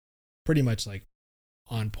just pretty much like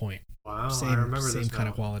on point. Wow, I remember same kind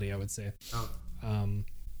of quality, I would say. Oh.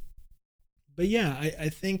 But yeah, I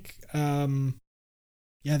think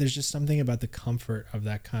there's just something about the comfort of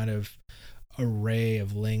that kind of array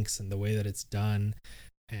of links and the way that it's done,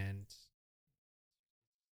 and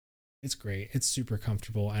it's great. It's super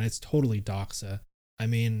comfortable, and it's totally Doxa. I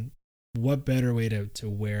mean, what better way to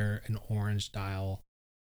wear an orange dial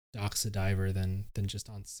Doxa diver than just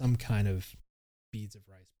on some kind of beads of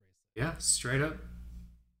rice bracelet? Yeah, straight up.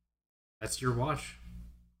 That's your watch.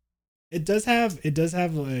 It does have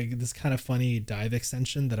like this kind of funny dive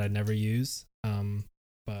extension that I never use.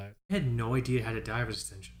 But I had no idea how to dive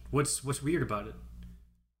extension. What's weird about it?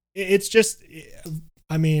 It's just,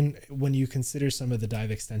 I mean, when you consider some of the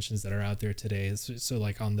dive extensions that are out there today, so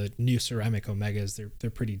like on the new ceramic Omegas,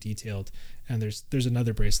 they're pretty detailed, and there's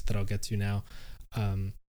another bracelet that I'll get to now,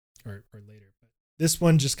 or later. But this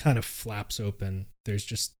one just kind of flaps open. There's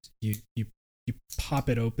just you pop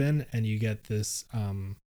it open and you get this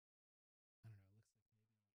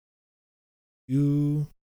two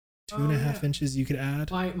and a half inches you could add.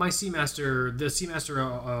 My Seamaster, the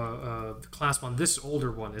Seamaster clasp on this older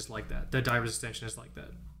one is like that. The diver's extension is like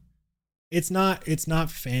that. It's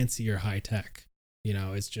not fancy or high tech. You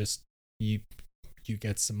know, it's just you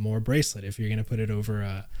get some more bracelet if you're gonna put it over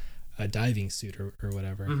a diving suit or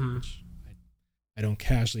whatever. Mm-hmm. Which I don't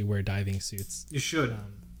casually wear diving suits. You should.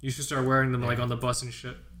 You should start wearing them like on the bus and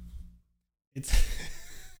shit. It's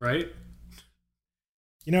right.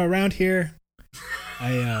 You know, around here,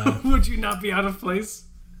 would you not be out of place?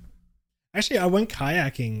 Actually, I went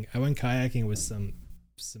kayaking. With some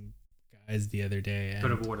guys the other day, and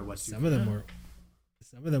some of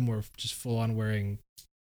them were just full on wearing,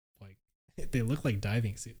 like, they look like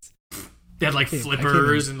diving suits. They had like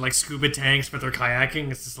flippers and like scuba tanks, but they're kayaking.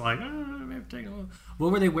 It's just like,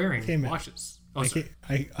 what were they wearing? Watches.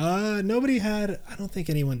 Nobody had. I don't think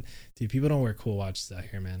anyone. Dude, people don't wear cool watches out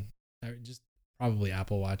here, man. Just probably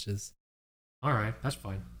Apple watches. All right, that's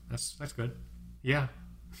fine. That's good. Yeah.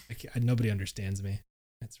 Nobody understands me.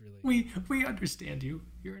 It's really. We understand you.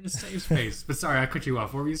 You're in a safe space. But sorry, I cut you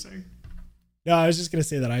off. What were you saying? No, I was just gonna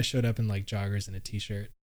say that I showed up in like joggers and a t-shirt.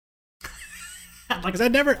 Because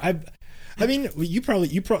I mean, you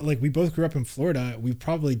probably like, we both grew up in Florida. We've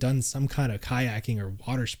probably done some kind of kayaking or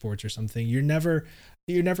water sports or something. You're never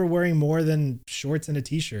wearing more than shorts and a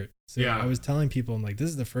t-shirt. So yeah. I was telling people, I'm like, this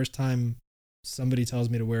is the first time somebody tells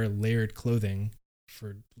me to wear layered clothing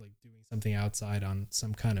for like doing something outside on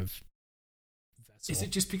some kind of vessel. Is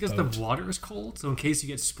it just because the water is cold? So in case you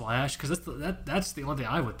get splashed, because that's the only thing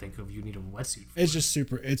I would think of. You need a wetsuit for.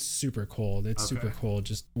 It's super cold. It's super cold,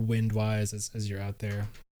 just wind wise as you're out there.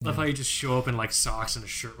 I love how you just show up in like socks and a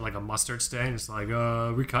shirt with like a mustard stain. It's like,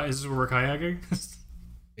 is this where we're kayaking?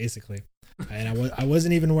 Basically. And I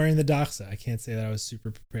wasn't even wearing the Doxa. I can't say that I was super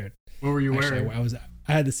prepared. What were you wearing?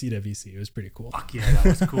 I had the CWC. It was pretty cool. Fuck yeah, that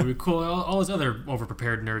was cool. Cool. All those other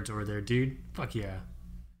over-prepared nerds over there, dude. Fuck yeah.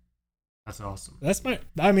 That's awesome.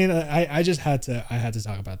 I just had to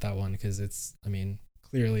talk about that one because it's, I mean,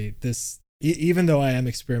 clearly this, even though I am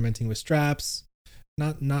experimenting with straps,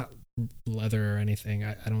 not leather or anything.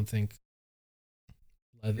 I don't think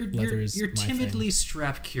leather is you're my timidly thing.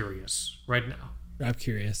 Strap curious right now. Strap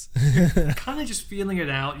curious. Kind of just feeling it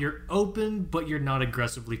out. You're open, but you're not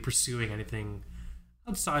aggressively pursuing anything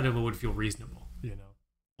outside of what would feel reasonable. You know,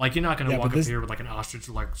 like you're not gonna walk up here with like an ostrich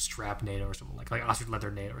like strap NATO or something like ostrich leather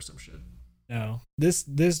NATO or some shit. No,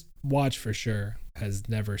 this watch for sure has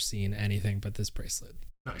never seen anything but this bracelet.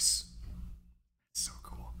 Nice, so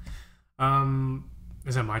cool.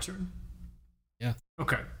 Is that my turn? Yeah.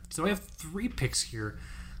 Okay. So I have 3 picks here.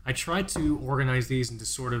 I tried to organize these into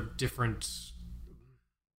sort of different,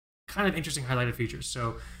 kind of interesting highlighted features.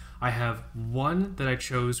 So I have one that I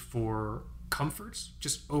chose for comfort,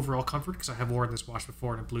 just overall comfort, because I have worn this watch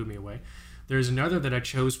before and it blew me away. There's another that I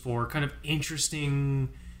chose for kind of interesting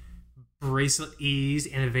bracelet ease,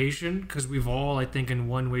 innovation, because we've all, I think, in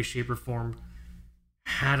one way, shape, or form,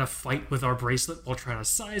 had a fight with our bracelet while trying to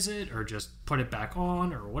size it or just put it back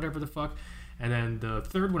on or whatever the fuck. And then the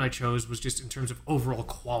third one I chose was just in terms of overall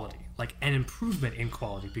quality, like an improvement in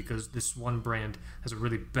quality, because this one brand has a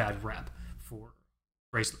really bad rap for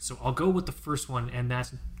bracelets. So I'll go with the first one, and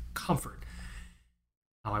that's comfort.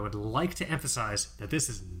 Now I would like to emphasize that this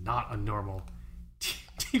is not a normal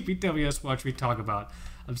TPWS watch we talk about.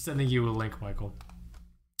 I'm sending you a link, Michael.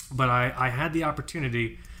 But I had the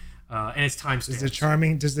opportunity... and it's time stamped.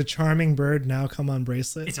 Does the charming bird now come on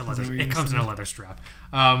bracelet? It's a leather. It comes in a leather strap.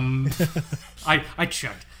 I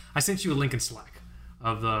checked. I sent you a link in Slack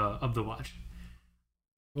of the watch.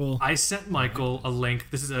 Cool. I sent Michael a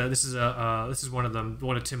link. This is one of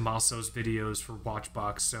Tim Malso's videos for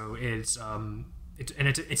Watchbox. So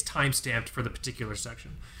it's time stamped for the particular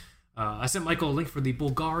section. I sent Michael a link for the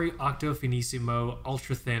Bulgari Octo Finissimo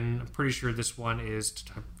Ultra Thin. I'm pretty sure this one is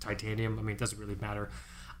titanium. I mean, it doesn't really matter.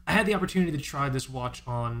 I had the opportunity to try this watch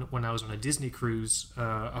on when I was on a Disney cruise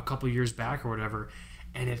a couple years back or whatever,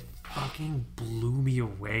 and it fucking blew me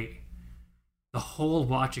away. the whole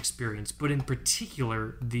watch experience, but in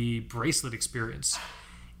particular the bracelet experience.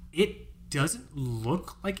 It doesn't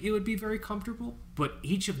look like it would be very comfortable, but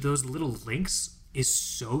each of those little links is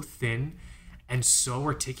so thin and so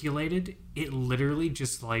articulated. It literally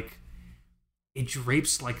just like it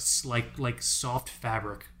drapes like soft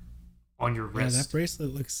fabric on your wrist. Yeah, that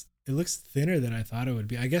bracelet looks thinner than I thought it would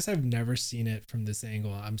be. I guess I've never seen it from this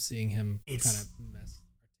angle. I'm seeing him kind of mess.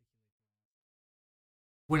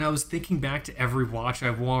 When I was thinking back to every watch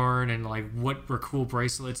I've worn and like what were cool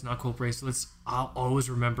bracelets, not cool bracelets, I'll always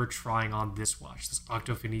remember trying on this watch, this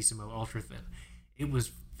Octo Finissimo Ultra Thin. It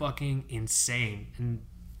was fucking insane. And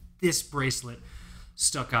this bracelet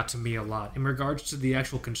stuck out to me a lot in regards to the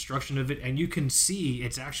actual construction of it. And you can see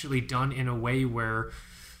it's actually done in a way where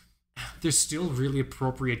there's still really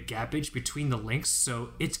appropriate gappage between the links,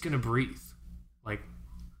 so it's going to breathe. Like,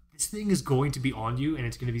 this thing is going to be on you and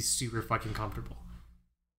it's going to be super fucking comfortable.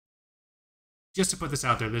 Just to put this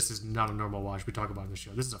out there, this is not a normal watch we talk about in the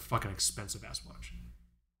show. This is a fucking expensive ass watch.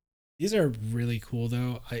 These are really cool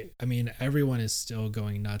though. I mean, everyone is still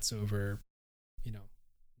going nuts over,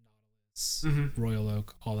 Nautilus, Royal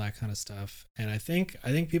Oak, all that kind of stuff. And I think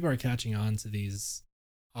people are catching on to these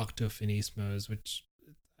Octo Finissimos, which,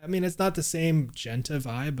 I mean, it's not the same Genta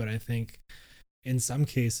vibe, but I think in some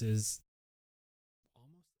cases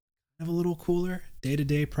almost kind of a little cooler,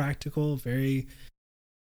 day-to-day practical, very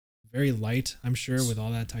very light, I'm sure, with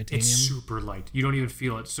all that titanium. It's super light. You don't even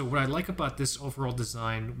feel it. So what I like about this overall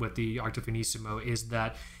design with the Octo Finissimo is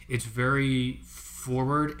that it's very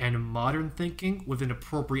forward and modern thinking with an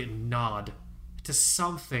appropriate nod to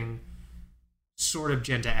something sort of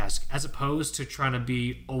Genta-esque, as opposed to trying to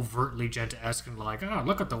be overtly Genta-esque and like,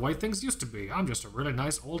 look at the way things used to be. I'm just a really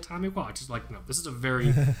nice old-timey watch. It's like, no, this is a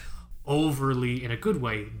very overly, in a good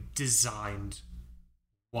way, designed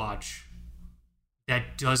watch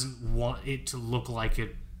that doesn't want it to look like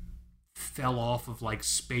it fell off of like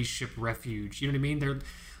spaceship refuge. You know what I mean?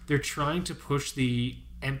 They're trying to push the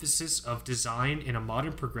emphasis of design in a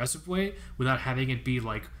modern progressive way without having it be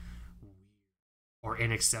like weird or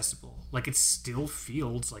inaccessible. Like it still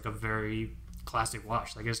feels like a very classic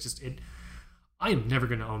watch. Like it's just it. I am never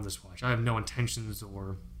going to own this watch. I have no intentions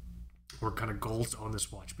or kind of goals to own this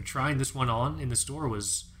watch. But trying this one on in the store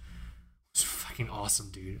was fucking awesome,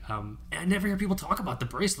 dude. And I never hear people talk about the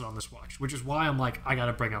bracelet on this watch, which is why I'm like, I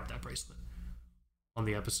gotta bring up that bracelet on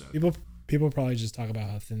the episode. People probably just talk about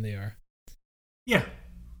how thin they are. Yeah,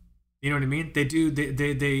 you know what I mean. They do. They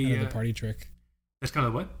kind of the party trick. That's kind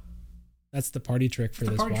of what. That's the party trick for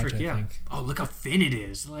this watch. I think. Oh, look how thin it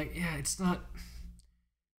is. Like, yeah, it's not.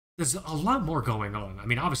 There's a lot more going on. I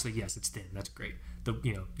mean, obviously, yes, it's thin. That's great.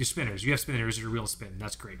 Your spinners. You have spinners. Your real spin.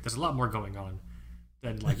 That's great. There's a lot more going on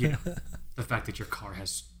than like the fact that your car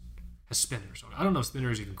has spinners on it. I don't know if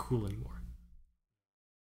spinners are even cool anymore.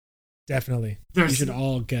 Definitely. You should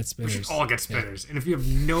all get spinners. We should all get spinners. Yeah. And if you have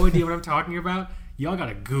no idea what I'm talking about, y'all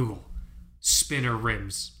gotta Google spinner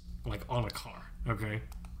rims like on a car. Okay.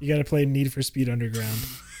 You gotta play Need for Speed Underground.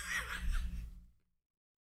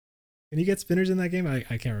 Can you get spinners in that game? I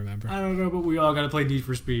can't remember. I don't know, but we all gotta play Need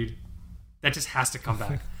for Speed. That just has to come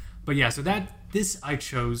back. But yeah, so this I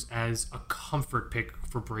chose as a comfort pick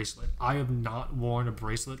for bracelet. I have not worn a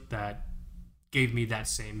bracelet that gave me that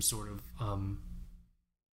same sort of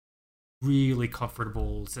really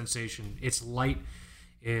comfortable sensation. It's light.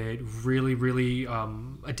 It really, really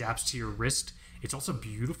adapts to your wrist. It's also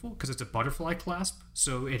beautiful because it's a butterfly clasp.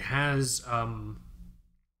 So it has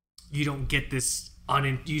you don't get this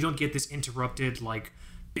interrupted like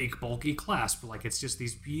big bulky clasp. Like it's just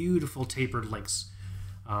these beautiful tapered links.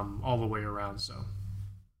 All the way around, so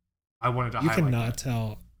I wanted to highlight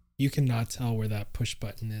that. You cannot tell where that push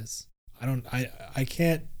button is. I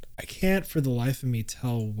can't for the life of me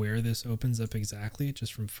tell where this opens up exactly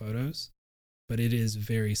just from photos, but it is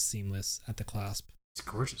very seamless at the clasp. It's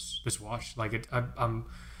gorgeous, this watch. Like it,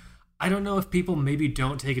 I don't know if people maybe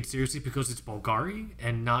don't take it seriously because it's Bulgari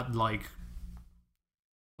and not like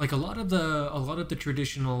a lot of the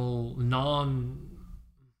traditional non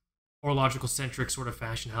horological centric sort of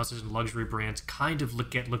fashion houses and luxury brands kind of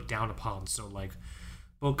look down upon. So like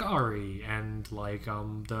Bulgari and like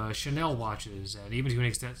the Chanel watches and even to an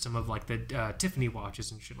extent some of like the Tiffany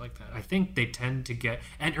watches and shit like that. I think they tend to get,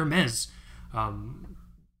 and Hermes,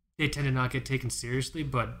 they tend to not get taken seriously,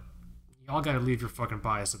 but y'all gotta leave your fucking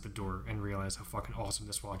bias at the door and realize how fucking awesome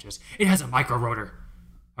this watch is. It has a micro rotor.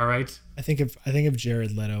 All right. I think of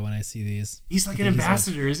Jared Leto when I see these. He's like an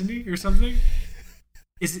ambassador, isn't he, or something?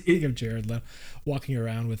 Think of Jared Leto walking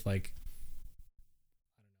around with like,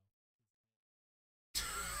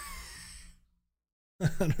 I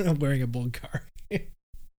don't know, wearing a Bulgari.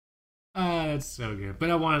 That's so good. But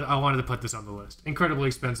I wanted to put this on the list. Incredibly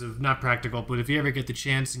expensive, not practical. But if you ever get the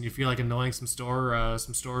chance and you feel like annoying some store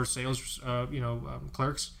sales,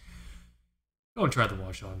 clerks, go and try the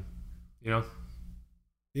watch on. You know,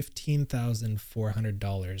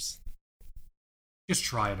 $15,400. just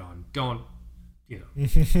try it on. Don't, you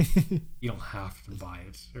don't have to buy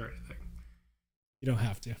it or anything. You don't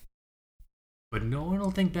have to. But no one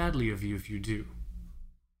will think badly of you if you do.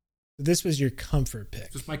 This was your comfort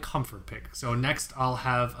pick. Just my comfort pick. So next I'll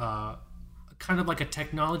have kind of like a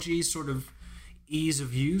technology sort of ease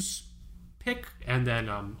of use pick, and then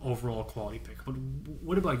overall quality pick. But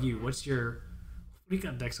what about you? What do you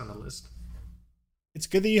got next on the list? It's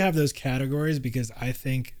good that you have those categories because I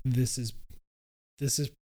think this is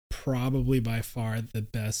probably by far the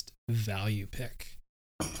best value pick.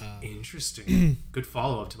 Interesting. Good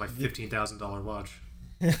follow up to my $15,000 watch.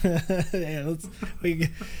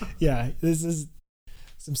 This is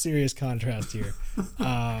some serious contrast here,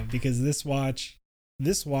 because this watch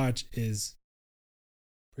is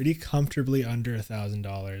pretty comfortably under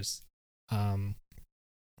 $1,000, and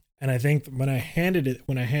I think when I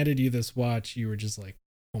handed you this watch, you were just like,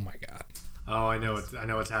 oh my god. Oh, I know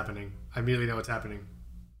what's happening. I immediately know what's happening.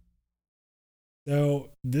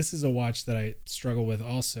 So this is a watch that I struggle with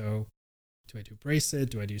also. Do I do bracelet?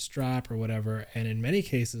 Do I do strap or whatever? And in many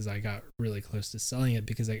cases, I got really close to selling it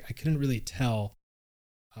because I couldn't really tell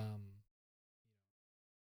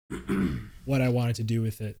what I wanted to do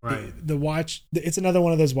with it. Right. The watch, it's another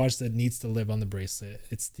one of those watches that needs to live on the bracelet.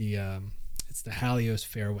 It's the Halios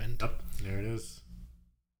Fairwind. Yep, there it is.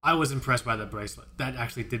 I was impressed by the bracelet. That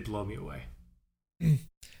actually did blow me away.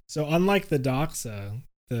 So unlike the Doxa,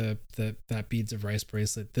 that beads of rice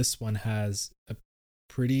bracelet, this one has a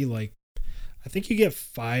pretty, like, I think you get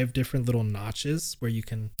 5 different little notches where you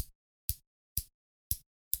can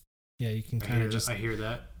kind of just, I hear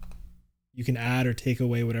that. You can add or take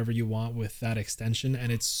away whatever you want with that extension,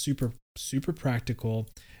 and it's super, super practical.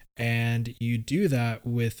 And you do that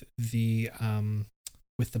with the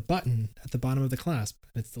button at the bottom of the clasp.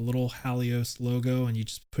 It's the little Halios logo, and you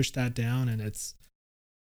just push that down, and it's,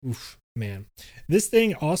 oof, man. This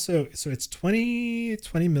thing also, so it's 20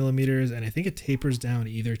 millimeters, and I think it tapers down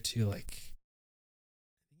either to like,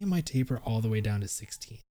 I think it might taper all the way down to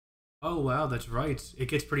 16. Oh wow, that's right. It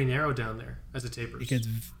gets pretty narrow down there as it tapers. It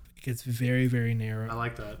gets very, very narrow. I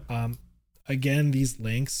like that. Again, these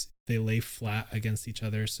links, they lay flat against each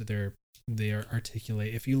other, so they are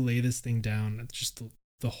articulate. If you lay this thing down, just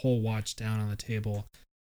the whole watch down on the table,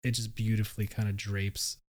 it just beautifully kind of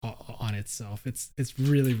drapes on itself. It's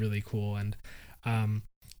really, really cool. And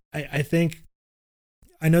I think,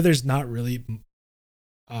 I know there's not really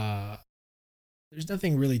there's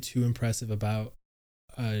nothing really too impressive about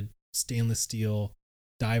a stainless steel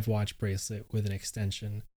dive watch bracelet with an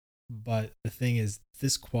extension, but the thing is,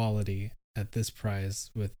 this quality at this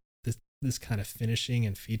price with this kind of finishing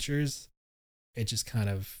and features, it just kind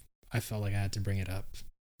of, I felt like I had to bring it up.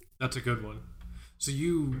 That's a good one. So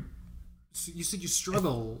you said you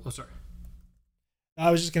struggle. Oh, sorry.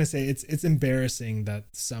 I was just gonna say it's embarrassing that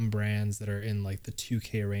some brands that are in like the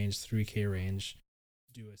 2K range, 3K range,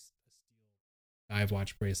 do a steel dive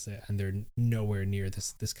watch bracelet, and they're nowhere near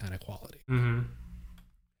this kind of quality. Mm-hmm.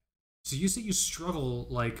 So you said you struggle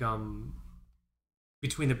like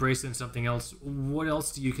between the bracelet and something else. What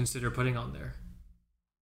else do you consider putting on there?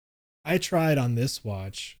 I tried on this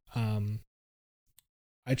watch.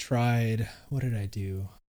 I tried. What did I do?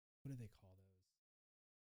 What do they call those?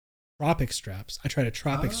 Tropic straps. I tried a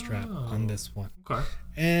tropic strap on this one. Okay.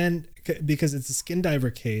 And because it's a skin diver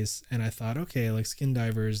case, and I thought, okay, like skin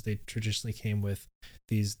divers, they traditionally came with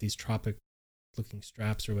these tropic looking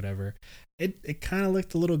straps or whatever. It kind of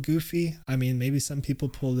looked a little goofy. I mean, maybe some people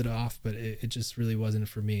pulled it off, but it just really wasn't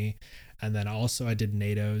for me. And then also I did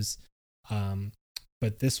NATO's.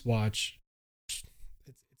 But this watch, it's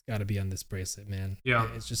got to be on this bracelet, man. Yeah.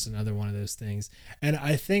 It's just another one of those things. And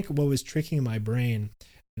I think what was tricking my brain,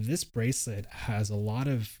 this bracelet has a lot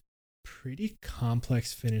of pretty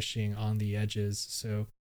complex finishing on the edges. So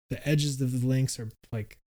the edges of the links are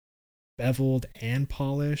like beveled and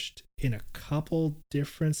polished in a couple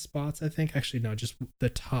different spots, I think. Actually, no, just the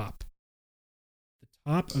top. The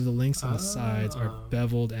top of the links on the sides are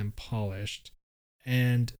beveled and polished.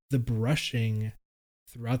 And the brushing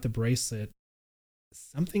throughout the bracelet,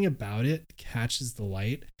 something about it catches the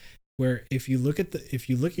light, where if you look at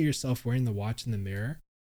yourself wearing the watch in the mirror,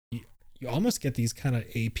 you almost get these kind of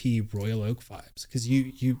AP Royal Oak vibes, because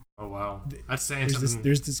you oh wow, that's saying something.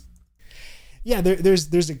 There's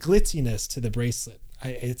a glitziness to the bracelet.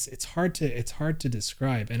 It's hard to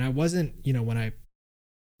describe. And I wasn't, when I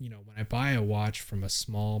when I buy a watch from a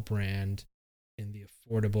small brand in the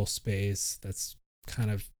affordable space that's kind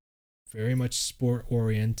of very much sport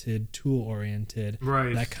oriented, tool oriented,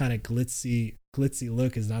 right? That kind of glitzy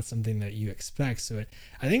look is not something that you expect. So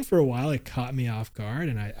I think for a while it caught me off guard,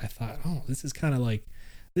 and I thought, oh, this is kind of like,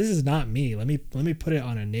 this is not me. Let me put it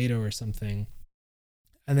on a NATO or something,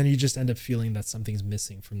 and then you just end up feeling that something's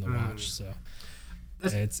missing from the watch. So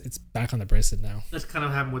it's back on the bracelet now. That's kind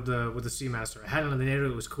of happened with the Seamaster. I had it on the NATO.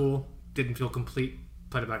 It was cool. Didn't feel complete.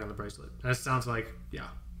 Put it back on the bracelet. That sounds like, yeah.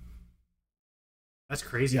 That's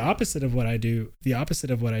crazy. The opposite of what I do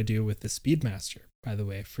with the Speedmaster, by the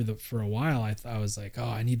way. For a while I was like, oh,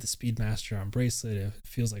 I need the Speedmaster on bracelet. It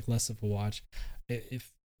feels like less of a watch.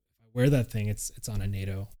 If I wear that thing, it's on a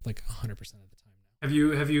NATO like 100% of the time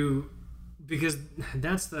now. Have you because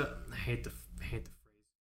that's I hate the phrase.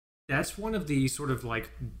 That's one of the sort of like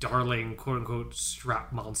darling quote unquote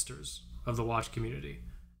strap monsters of the watch community.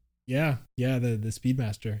 Yeah, the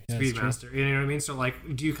Speedmaster. Yeah, Speedmaster. You know what I mean? So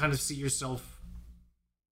like, do you kind of see yourself?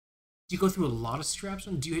 Do you go through a lot of straps?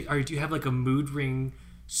 Do you have like a mood ring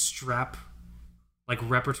strap like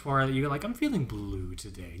repertoire that you're like, I'm feeling blue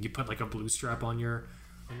today, and you put like a blue strap on your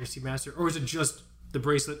Seamaster, or is it just the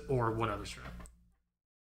bracelet or one other strap?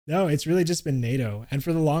 No, it's really just been NATO, and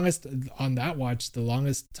for the longest on that watch, the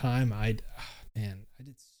longest time I did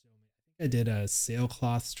so many. I did a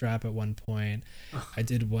sailcloth strap at one point. I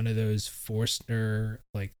did one of those Forstner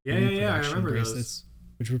like I remember bracelets, those,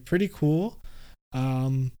 which were pretty cool.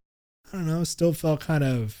 I don't know, still felt kind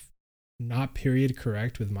of not period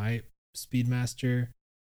correct with my Speedmaster.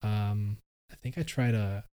 I think I tried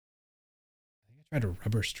a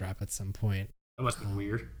rubber strap at some point. That must be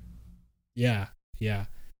weird. Yeah.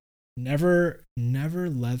 Never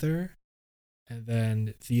leather, and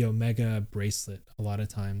then the Omega bracelet a lot of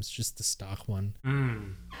times, just the stock one.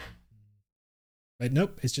 But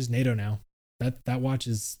nope, it's just NATO now. That watch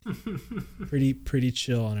is pretty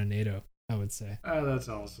chill on a NATO, I would say. Oh, that's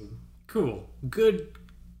awesome. Cool. Good,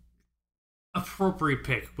 appropriate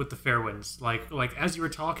pick with the Fairwinds. Like as you were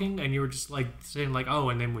talking and you were just like saying like, oh,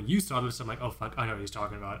 and then when you saw this, I'm like, oh fuck, I know what he's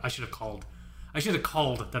talking about. I should have called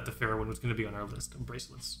that the Fairwind was going to be on our list of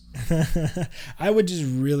bracelets. I would just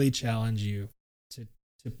really challenge you to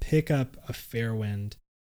pick up a Fairwind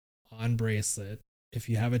on bracelet if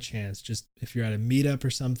you have a chance. Just if you're at a meetup or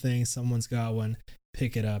something, someone's got one,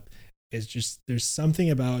 pick it up. It's just, there's something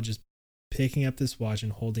about just picking up this watch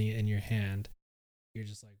and holding it in your hand. You're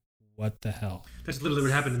just like, what the hell? That's literally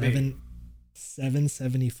what happened to me.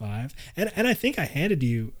 $775, and I think I handed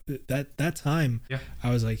you that time. Yeah,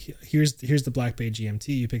 I was like, here's the Black Bay GMT.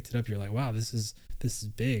 You picked it up. You're like, wow, this is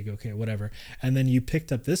big. Okay, whatever. And then you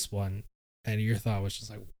picked up this one, and your thought was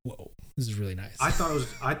just like, whoa, this is really nice. I thought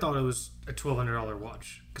it was a $1,200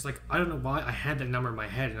 watch, because like I don't know why I had that number in my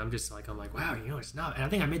head, and I'm like, wow, it's not. And I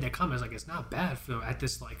think I made that comment. I was like, it's not bad for at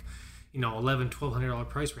this like, $1,100-$1,200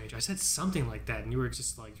 price range. I said something like that, and you're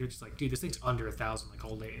just like, dude, this thing's under $1,000, like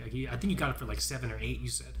all day. Like, I think you got it for like 7 or 8, you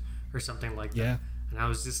said, or something like that. Yeah. And I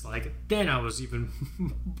was just like, then I was even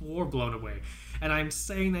more blown away. And I'm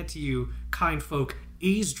saying that to you, kind folk,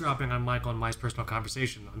 eavesdropping on Michael and my personal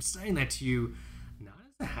conversation. I'm saying that to you, not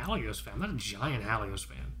as a Halios fan. I'm not a giant Halios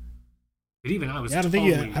fan. But even I was. Yeah, I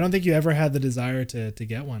don't think you ever had the desire to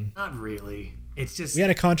get one. Not really. It's just, we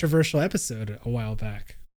had a controversial episode a while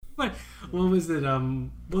back. What was it?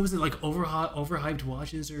 What was it, like overhyped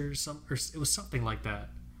watches or some? Or it was something like that.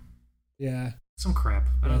 Yeah. Some crap.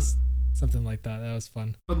 Something like that. That was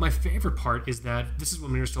fun. But my favorite part is that this is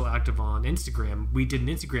when we were still active on Instagram. We did an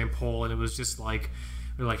Instagram poll, and it was just like,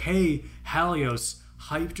 we're like, hey, Halios,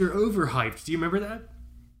 hyped or overhyped? Do you remember that?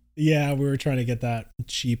 Yeah, we were trying to get that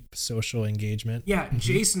cheap social engagement. Yeah,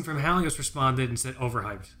 Jason from Halios responded and said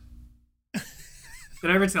overhyped.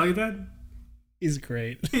 Did I ever tell you that? He's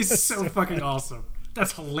great. He's so fucking awesome.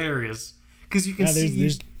 That's hilarious. Because you can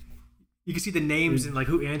see you can see the names and like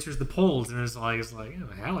who answers the polls, and it's like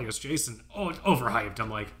Halios Jason. Oh, it's overhyped. I'm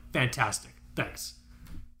like, fantastic. Thanks.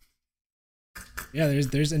 Yeah,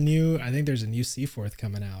 there's a new Seaforth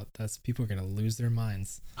coming out. That's, people are gonna lose their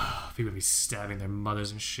minds. People gonna be stabbing their mothers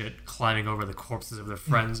and shit, climbing over the corpses of their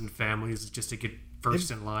friends and families just to get first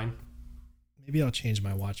in line. Maybe I'll change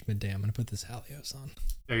my watch midday. I'm gonna put this Halios on.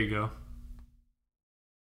 There you go.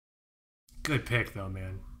 Good pick, though,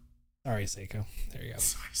 man. Sorry, Seiko. There you go.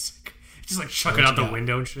 Sorry, Seiko. Just like chuck it out the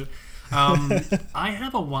window and shit. I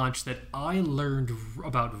have a watch that I learned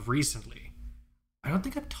about recently. I don't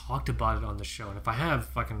think I've talked about it on the show, and if I have,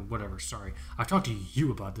 fucking whatever. Sorry. I've talked to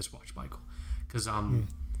you about this watch, Michael, because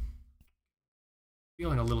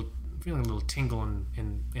feeling a little tingle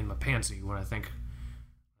in my pantsy when I think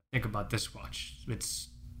about this watch. It's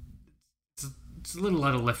it's a little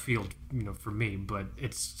out of left field, for me, but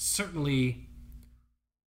it's certainly.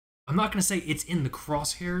 I'm not gonna say it's in the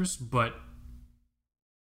crosshairs, but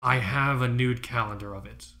I have a nude calendar of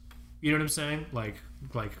it. You know what I'm saying? Like.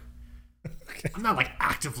 Okay. I'm not like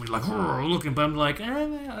actively like looking, but I'm like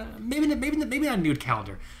maybe not nude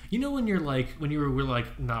calendar. When you're like we're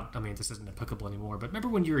like not. I mean, this isn't applicable anymore. But remember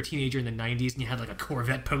when you were a teenager in the '90s and you had like a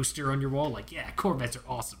Corvette poster on your wall? Like, yeah, Corvettes are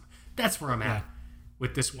awesome. That's where I'm at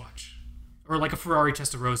with this watch, or like a Ferrari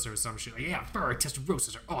Testarossa or some shit. Like, yeah, Ferrari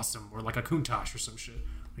Testarossas are awesome, or like a Countach or some shit.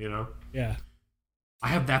 Yeah. I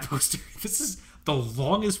have that poster. This is the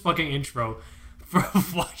longest fucking intro for a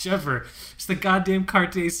watch ever. It's the goddamn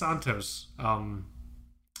Cartier Santos.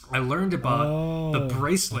 I learned about the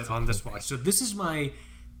bracelet on this watch. So this is my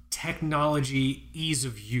technology ease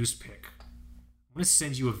of use pick. I'm gonna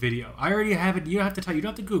send you a video. I already have it. You don't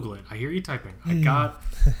have to Google it. I hear you typing. I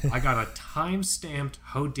got a time-stamped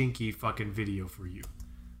Hodinkee fucking video for you.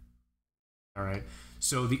 All right.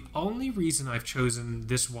 So the only reason I've chosen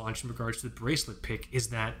this watch in regards to the bracelet pick is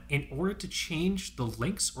that in order to change the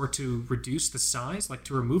links or to reduce the size, like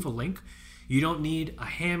to remove a link, you don't need a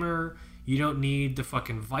hammer, you don't need the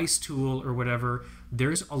fucking vice tool or whatever.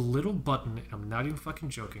 There's a little button, and I'm not even fucking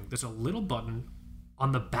joking, there's a little button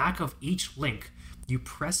on the back of each link. You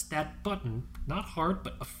press that button, not hard,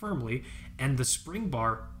 but firmly, and the spring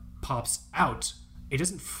bar pops out. It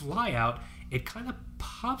doesn't fly out. It kind of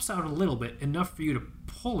pops out a little bit, enough for you to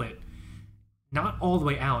pull it, not all the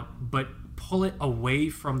way out, but pull it away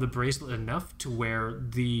from the bracelet enough to where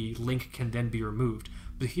the link can then be removed.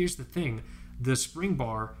 But here's the thing, the spring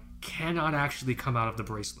bar cannot actually come out of the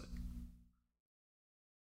bracelet.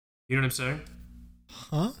 You know what I'm saying?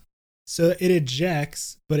 Huh? So it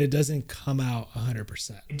ejects, but it doesn't come out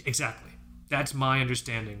 100%. Exactly. That's my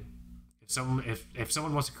understanding. If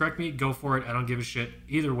someone wants to correct me, go for it. I don't give a shit.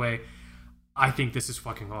 Either way, I think this is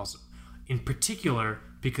fucking awesome. In particular,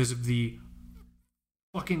 because of the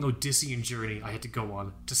fucking Odyssean journey I had to go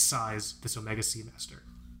on to size this Omega Seamaster.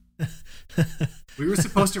 We were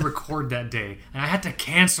supposed to record that day, and I had to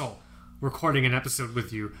cancel recording an episode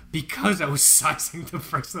with you because I was sizing the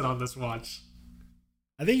bracelet on this watch.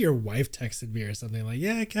 I think your wife texted me or something like,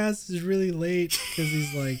 yeah, Kaz is really late because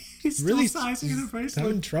he's like he's really sizing the bracelet.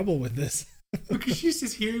 Having trouble with this. Because she's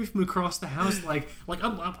just hearing from across the house, like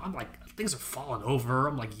I'm like things are falling over.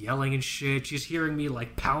 I'm like yelling and shit. She's hearing me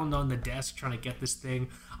like pound on the desk trying to get this thing.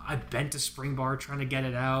 I bent a spring bar trying to get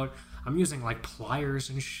it out. I'm using like pliers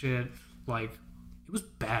and shit. Like it was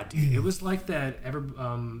bad, dude. It was like that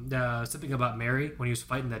Something About Mary when he was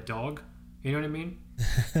fighting that dog. You know what I mean?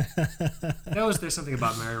 There's Something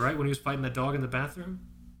About Mary, right? When he was fighting that dog in the bathroom.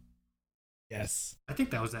 Yes, I think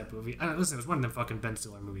that was that movie. Listen, it was one of them fucking Ben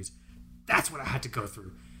Stiller movies. That's what I had to go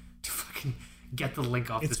through to fucking get the link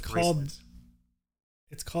off this bracelet.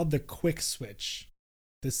 It's called the Quick Switch.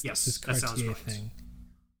 This Cartier thing.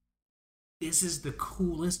 This is the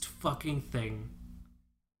coolest fucking thing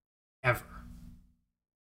ever.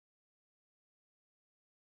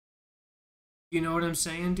 You know what I'm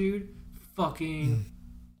saying, dude? Fucking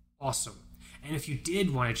awesome. And if you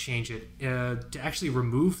did want to change it, to actually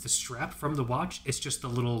remove the strap from the watch, it's just the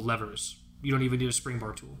little levers. You don't even need a spring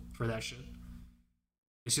bar tool for that shit.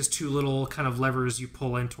 It's just two little kind of levers you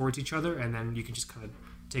pull in towards each other, and then you can just kind of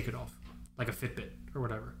take it off, like a Fitbit or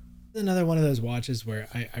whatever. Another one of those watches where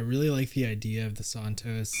I really like the idea of the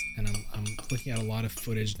Santos, and I'm looking at a lot of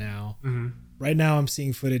footage now. Mm-hmm. Right now, I'm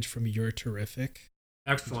seeing footage from You're Terrific.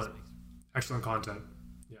 Excellent content.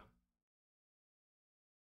 Yeah.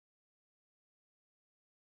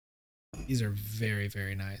 These are very,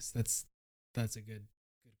 very nice. That's a good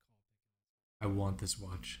call. I want this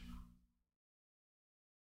watch.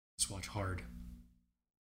 This watch hard.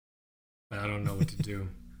 But I don't know what to do.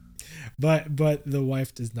 But the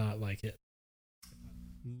wife does not like it.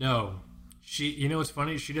 No. You know what's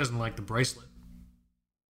funny? She doesn't like the bracelet.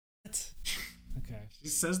 What? Okay. She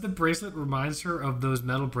says the bracelet reminds her of those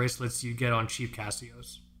metal bracelets you get on cheap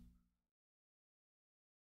Casios.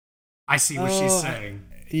 I see what she's saying.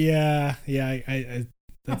 Yeah, I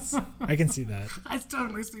can see that. I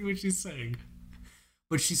totally see what she's saying.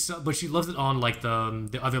 But she loves it on like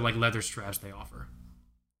the other like leather straps they offer.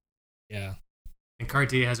 Yeah. And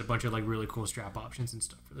Cartier has a bunch of like really cool strap options and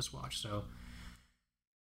stuff for this watch. So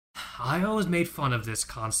I always made fun of this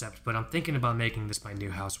concept, but I'm thinking about making this my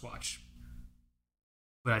new house watch.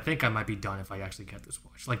 But I think I might be done if I actually get this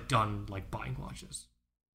watch. Like done like buying watches.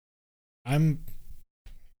 I'm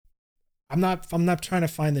not trying to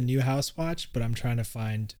find the new house watch, but I'm trying to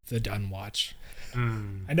find the done watch.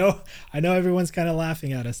 I know everyone's kind of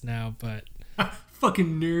laughing at us now, but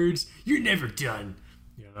fucking nerds, you're never done,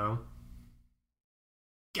 you know.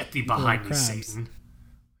 Get thee behind me, Satan.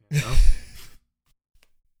 You know?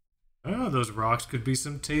 Oh, those rocks could be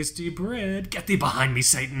some tasty bread. Get thee behind me,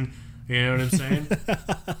 Satan. You know what I'm saying?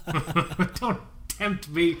 Don't tempt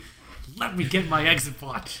me. Let me get my exit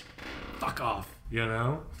watch. Fuck off, you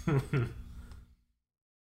know?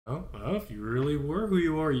 Oh, well, if you really were who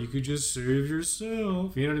you are, you could just save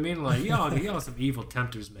yourself. You know what I mean? Like, y'all some evil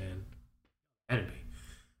tempters, man. Enemy.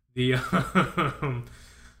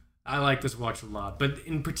 I like this watch a lot. But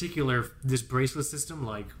in particular, this bracelet system,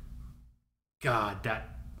 like, God,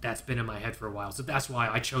 that's been in my head for a while. So that's why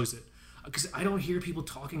I chose it. Because I don't hear people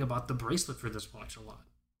talking about the bracelet for this watch a lot.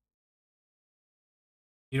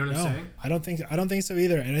 You know what I'm saying? I don't think so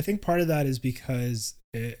either. And I think part of that is because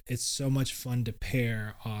it's so much fun to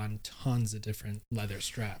pair on tons of different leather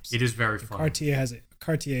straps. It is very fun. Cartier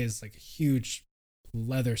is like a huge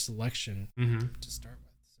leather selection to start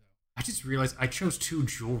with. So I just realized I chose 2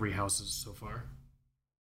 jewelry houses so far.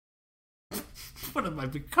 What have I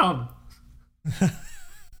become?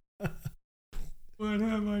 What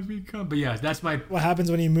have I become? But yeah, that's my... What happens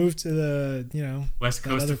when you move to the, West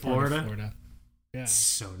Coast of Florida? Yeah. It's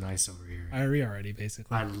so nice over here. I agree already,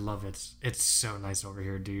 basically. I love it. It's so nice over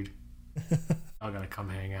here, dude. I gotta come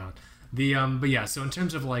hang out. But yeah, so in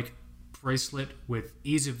terms of like bracelet with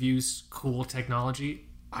ease of use, cool technology,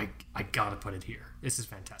 I gotta put it here. This is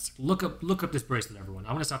fantastic. Look up this bracelet, everyone.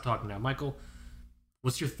 I'm gonna stop talking now. Michael,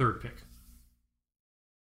 what's your third pick?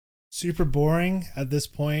 Super boring at this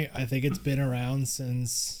point. I think it's been around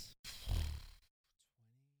since...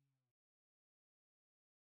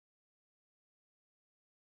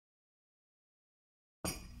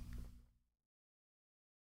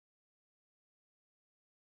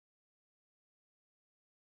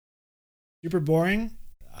 Super boring.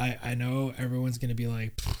 I know everyone's going to be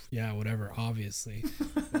like, yeah, whatever, obviously.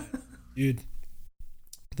 But, dude,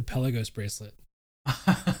 the Pelagos bracelet.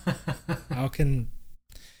 How can...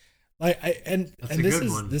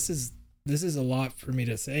 This is a lot for me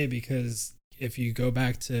to say, because if you go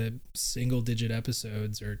back to single digit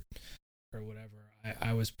episodes or whatever,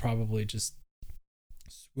 I was probably just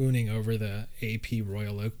swooning over the AP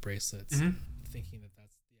Royal Oak bracelets, thinking that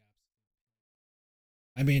that's the absolute.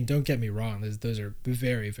 I mean, don't get me wrong; those are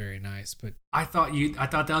very, very nice. But I thought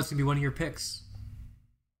that was gonna be one of your picks.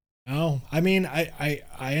 No, I mean, I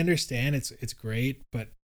understand it's great, but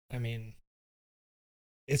I mean,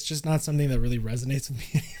 it's just not something that really resonates with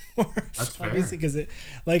me anymore. That's fair. Obviously, because it,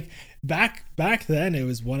 like, back then it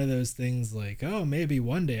was one of those things like, oh, maybe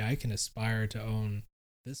one day I can aspire to own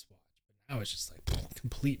this watch. But now it's just like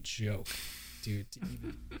complete joke, dude.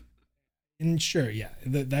 And sure, yeah,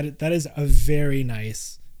 that is a very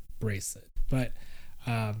nice bracelet, but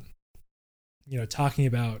talking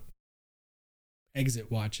about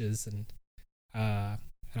exit watches and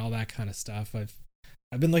all that kind of stuff,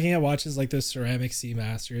 I've been looking at watches like those ceramic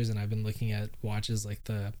Seamasters, and I've been looking at watches like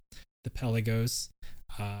the Pelagos,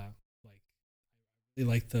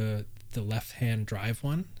 like the left hand drive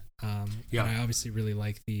one. And I obviously really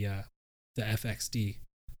like the FXD.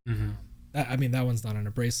 That one's not on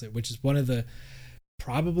a bracelet, which is one of the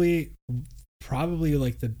probably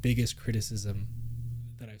like the biggest criticism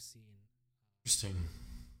that I've seen. Interesting.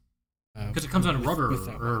 Because it comes on rubber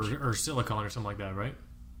or silicone or something like that, right?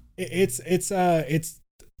 It's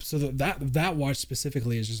so that watch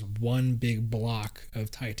specifically is just one big block of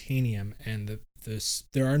titanium, and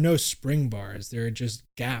there are no spring bars. There are just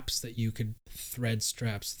gaps that you could thread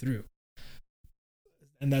straps through,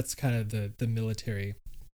 and that's kind of the military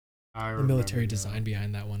design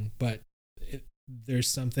behind that one. But there's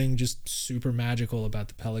something just super magical about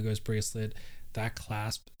the Pelagos bracelet. That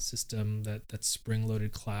clasp system, that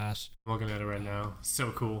spring-loaded clasp. I'm looking at it right now.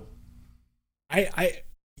 So cool.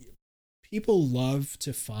 People love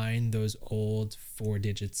to find those old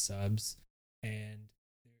 4-digit subs, and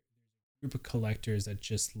there's a group of collectors that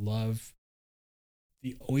just love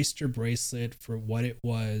the Oyster bracelet for what it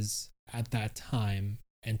was at that time.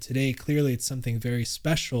 And today, clearly, it's something very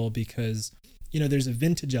special because, there's a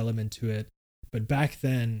vintage element to it. But back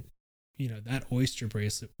then, that Oyster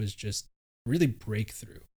bracelet was just really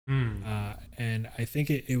breakthrough. And I think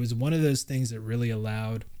it was one of those things that really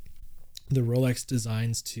allowed the Rolex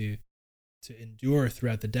designs to endure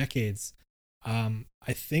throughout the decades. I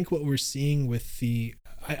think what we're seeing with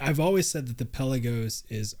I've always said that the Pelagos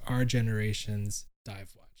is our generation's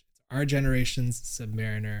dive watch. It's our generation's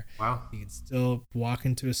Submariner. Wow. You can still walk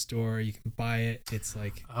into a store, you can buy it. It's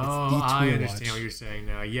like, I understand what you're saying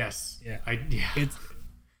now. Yes. Yeah.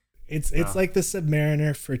 It's like the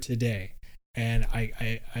Submariner for today. And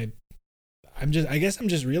I guess I'm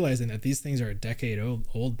just realizing that these things are a decade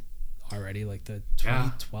old already. Like the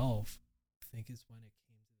 2012, I think, is when it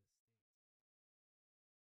came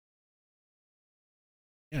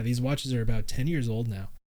Yeah, these watches are about 10 years old now.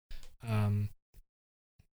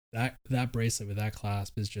 That bracelet with that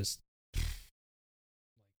clasp is just,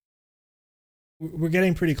 we're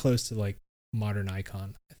getting pretty close to like modern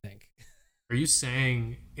icon, I think. Are you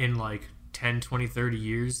saying in like 10, 20, 30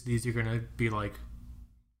 years, these are going to be like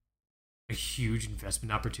a huge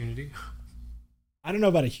investment opportunity? I don't know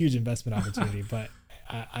about a huge investment opportunity, but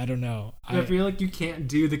I don't know. I feel like you can't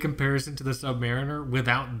do the comparison to the Submariner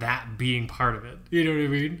without that being part of it. You know what I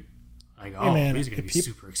mean? Like, oh, man, these are going to be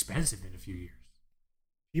super expensive in a few years.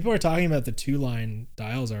 People are talking about the 2-line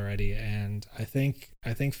dials already, and I think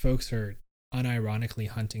folks are unironically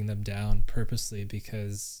hunting them down purposely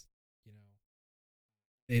because, you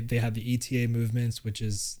know, they had the ETA movements, which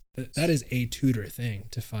is that is a Tudor thing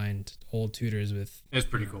to find old Tudors with. It's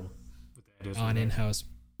pretty cool. Non-in-house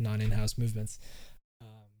movements.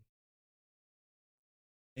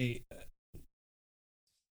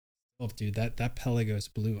 Dude, that Pelagos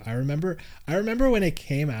blue. I remember when it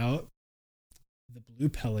came out. The blue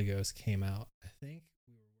Pelagos came out. I think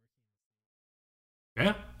we were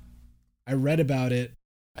working. Yeah. I read about it.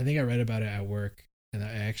 I think I read about it at work, and I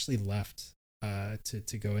actually left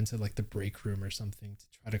to go into like the break room or something to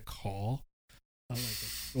try to call like a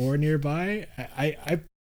store nearby.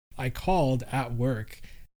 I called at work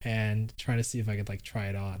and trying to see if I could like try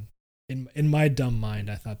it on. In my dumb mind,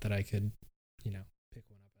 I thought that I could, you know, pick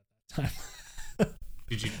one up at that time.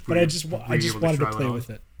 Did you? But I just wanted to play with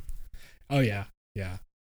it. Oh yeah. Yeah,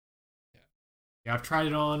 I've tried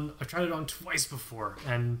it on twice before,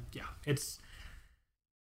 and yeah, it's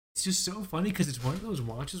just so funny because it's one of those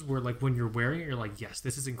watches where like when you're wearing it, you're like, yes,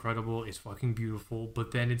 this is incredible, it's fucking beautiful,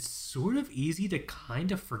 but then it's sort of easy to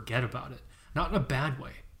kind of forget about it, not in a bad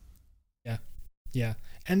way. Yeah,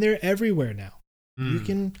 and they're everywhere now. You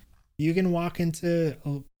can walk into.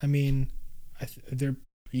 I mean, they're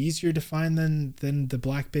easier to find than the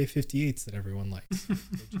Black Bay 58s that everyone likes.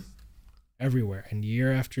 Everywhere, and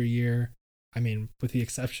year after year, I mean, with the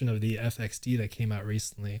exception of the FXD that came out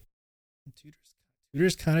recently,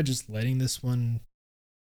 Tudor's kind of just letting this one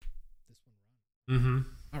run. Mm-hmm.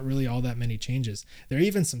 Not really all that many changes. There are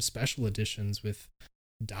even some special editions with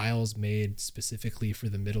dials made specifically for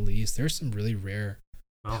the Middle East. There's some really rare.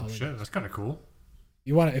 Oh shit, that's kind of cool.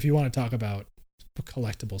 If you want to talk about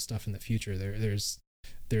collectible stuff in the future, there's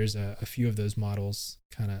a few of those models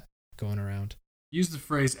kind of going around. Use the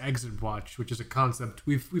phrase exit watch, which is a concept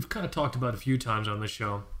we've kind of talked about a few times on the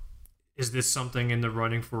show. Is this something in the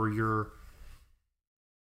running for your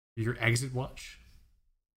exit watch?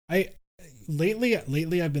 Lately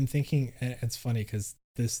I've been thinking, and it's funny because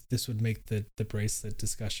this would make the bracelet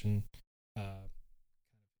discussion.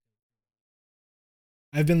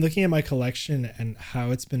 I've been looking at my collection and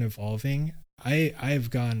how it's been evolving. I've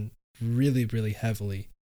gone really, really heavily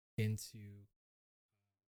into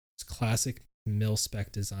classic mil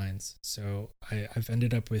spec designs. So I've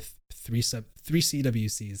ended up with three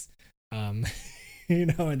CWCs. You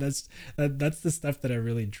know, and that's the stuff that I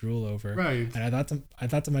really drool over. Right. And I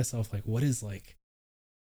thought to myself, like, what is the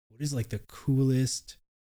coolest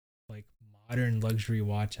like modern luxury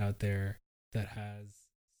watch out there that has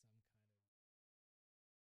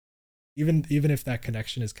even if that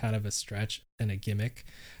connection is kind of a stretch and a gimmick.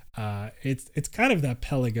 It's kind of that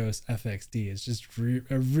Pelagos FXD. It's just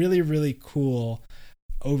a really, really cool,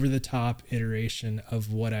 over the top iteration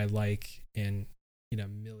of what I like in, you know,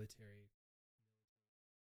 military.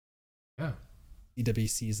 Yeah.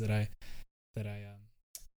 CWCs that I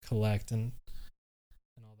collect and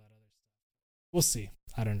all that other stuff. We'll see.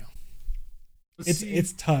 I don't know.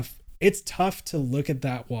 It's tough. It's tough to look at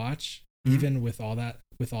that watch, even with all that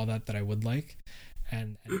I would like,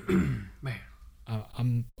 and man.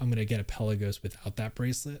 I'm gonna get a Pelagos without that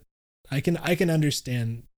bracelet. I can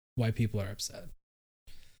understand why people are upset.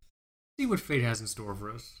 See what fate has in store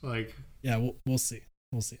for us. Like, yeah, we'll see.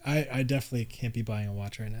 I definitely can't be buying a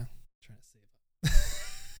watch right now. I'm trying to save up.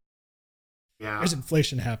 Yeah, there's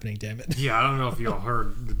inflation happening. Damn it. Yeah, I don't know if y'all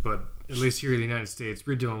heard, but at least here in the United States,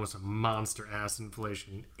 we're dealing with some monster ass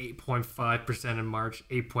inflation. 8.5% in March,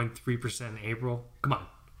 8.3% in April. Come on.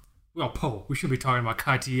 Well, Poe, we should be talking about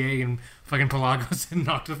Cartier and fucking Pelagos and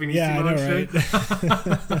Noctua Finissimo. Yeah, I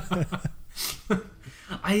know, right?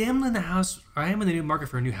 I am in the new market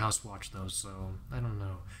for a new house watch, though, so I don't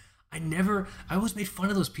know. I always made fun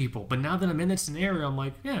of those people, but now that I'm in that scenario, I'm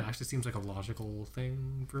like, yeah, it actually seems like a logical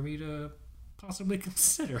thing for me to possibly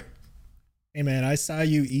consider. Hey, man, I saw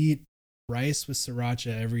you eat rice with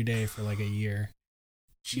sriracha every day for like a year.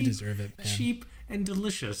 You deserve it, man. Cheap and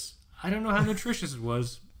delicious. I don't know how nutritious it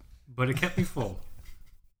was, but it kept me full.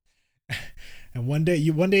 And one day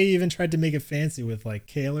you even tried to make it fancy with like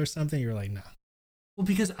kale or something. You're like, nah. Well,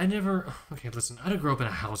 because I never. Okay, listen. I didn't grow up in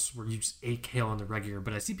a house where you just ate kale on the regular,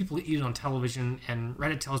 but I see people eat it on television, and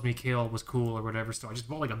Reddit tells me kale was cool or whatever. So I just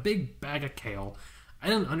bought like a big bag of kale. I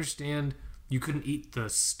didn't understand you couldn't eat the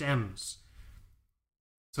stems,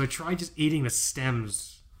 so I tried just eating the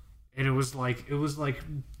stems, and it was like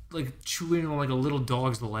chewing on like a little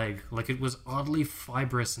dog's leg. Like it was oddly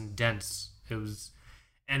fibrous and dense. It was.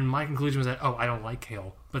 And my conclusion was that, oh, I don't like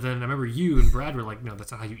kale. But then I remember you and Brad were like, no,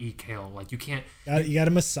 that's not how you eat kale. Like you can't. You got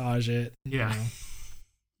to massage it. Yeah.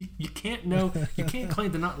 You can't know. You can't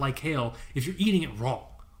claim to not like kale if you're eating it raw.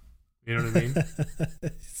 You know what I mean?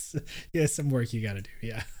 Yeah, some work you got to do.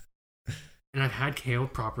 Yeah. And I've had kale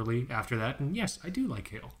properly after that, and yes, I do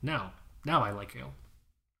like kale now. Now I like kale.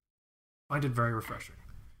 I find it very refreshing.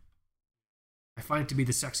 I find it to be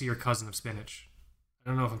the sexier cousin of spinach. I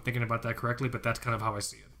don't know if I'm thinking about that correctly, but that's kind of how I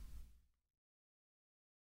see it.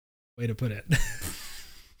 Way to put it. This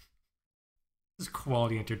is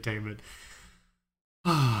quality entertainment.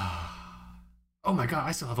 Oh my god,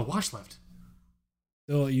 I still have a watch left.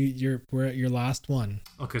 So we're at your last one.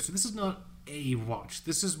 Okay, so this is not a watch.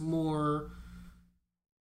 This is more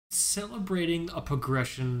celebrating a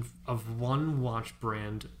progression of one watch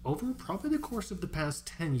brand over probably the course of the past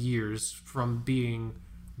 10 years from being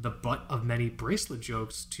the butt of many bracelet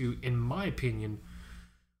jokes to, in my opinion,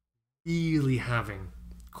 really having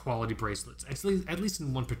quality bracelets. At least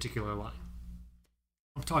in one particular line.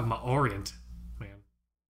 I'm talking about Orient, man.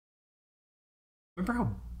 Remember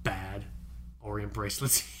how bad Orient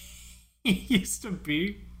bracelets used to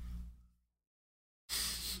be?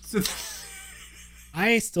 So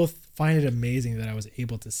I still find it amazing that I was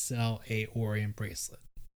able to sell a Orient bracelet.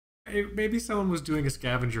 Maybe someone was doing a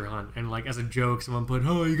scavenger hunt, and like as a joke, someone put,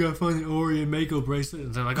 "Oh, you gotta find an Orient Mako bracelet,"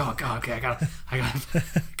 and so I'm like, "Oh god, okay, I gotta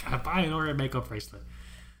buy an Orient Mako bracelet."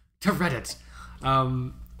 To Reddit,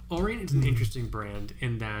 Orient is an interesting brand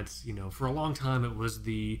in that, you know, for a long time it was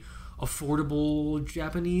the affordable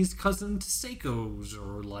Japanese cousin to Seiko's,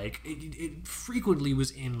 or like it frequently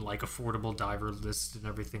was in like affordable diver lists and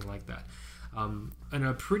everything like that. And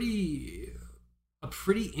a pretty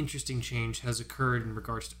interesting change has occurred in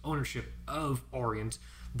regards to ownership of Orient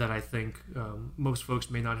that I think most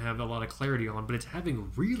folks may not have a lot of clarity on, but it's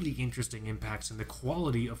having really interesting impacts in the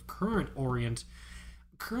quality of current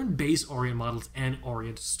base Orient models and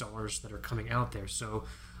Orient stars that are coming out there. So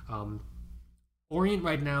Orient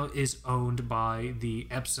right now is owned by the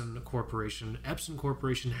Epson Corporation. Epson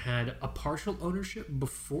Corporation had a partial ownership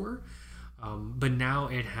before, but now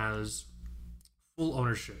it has full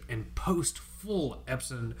ownership, and post full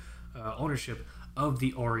Epson ownership of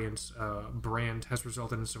the Orient brand has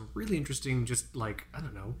resulted in some really interesting, just like, I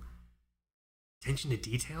don't know, attention to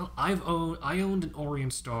detail. I owned an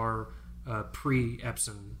Orient Star pre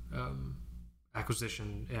Epson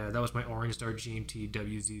acquisition. That was my Orient Star GMT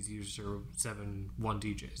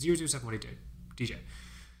WZ0071DJ 0071DJ.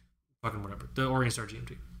 Fucking whatever. The Orient Star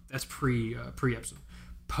GMT. That's pre Epson.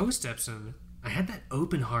 Post Epson, I had that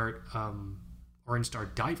Open Heart Orient Star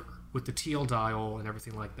Diver with the TL dial and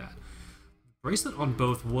everything like that. Bracelet on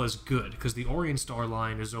both was good because the Orient Star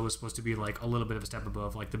line is always supposed to be like a little bit of a step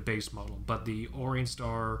above like the base model, but the Orient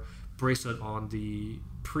Star bracelet on the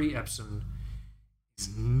pre-Epson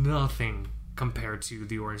is nothing compared to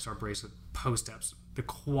the Orient Star bracelet post-Epson. The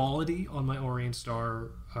quality on my Orient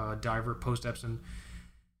Star diver post-Epson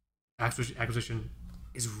acquisition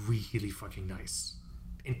is really fucking nice.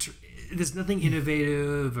 There's nothing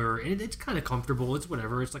innovative, or it's kind of comfortable. It's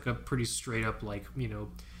whatever. It's like a pretty straight up, like, you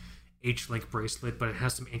know, H-link bracelet, but it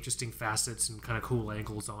has some interesting facets and kind of cool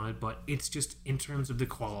angles on it. But it's just, in terms of the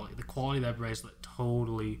quality of that bracelet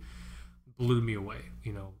totally blew me away.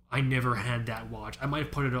 You know, I never had that watch. I might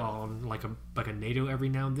have put it on like a NATO every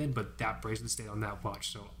now and then, but that bracelet stayed on that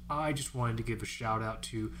watch. So I just wanted to give a shout out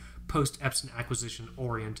to post Epson acquisition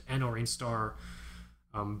Orient and Orient Star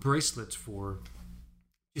bracelets for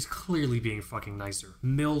just clearly being fucking nicer.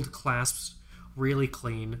 Milled clasps, really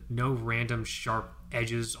clean, no random sharp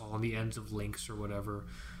edges on the ends of links or whatever.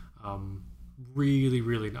 Really,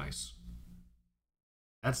 really nice.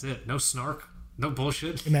 That's it. No snark, no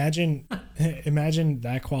bullshit. Imagine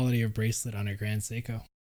that quality of bracelet on a Grand Seiko.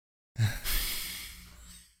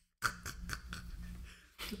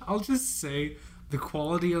 I'll just say the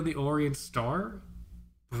quality of the Orient Star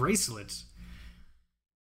bracelet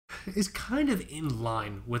is kind of in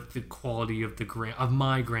line with the quality of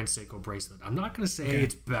my Grand Seiko bracelet. I'm not going to say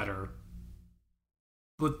it's better,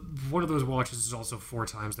 but one of those watches is also 4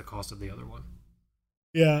 times the cost of the other one.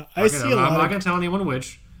 Yeah, I'm not going to tell anyone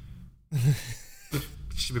which. It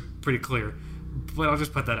should be pretty clear, but I'll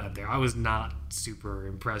just put that out there. I was not super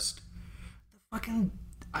impressed.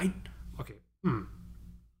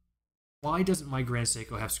 Why doesn't my Grand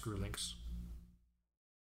Seiko have screw links?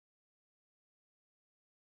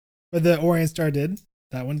 But the Orient Star did.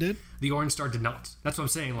 That one did. The Orange Star did not. That's what I'm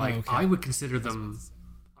saying. Like, okay. I would consider them,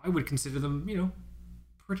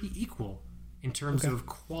 pretty equal in terms of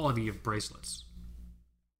quality of bracelets.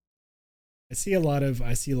 I see a lot of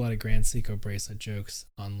Grand Seiko bracelet jokes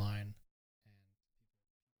online.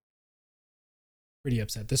 Pretty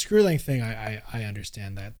upset. The screw length thing, I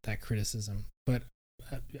understand that criticism, but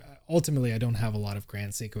ultimately I don't have a lot of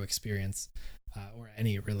Grand Seiko experience, or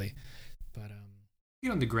any really. But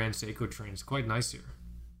get on the Grand Seiko train. It's quite nice here.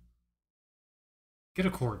 Get a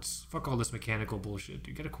quartz. Fuck all this mechanical bullshit,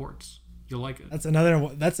 dude. Get a quartz. You'll like it. That's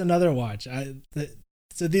another watch.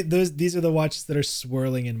 These are the watches that are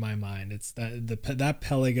swirling in my mind. It's that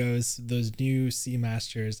Pelagos, those new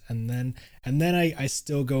Seamasters, and then I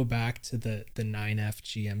still go back to the 9F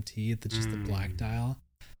GMT, the black dial.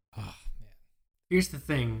 Oh man. Here's the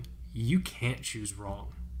thing, you can't choose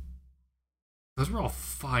wrong. Those are all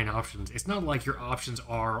fine options. It's not like your options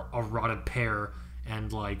are a rotted pear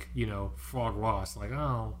and frog wasp. Like,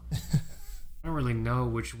 oh, I don't really know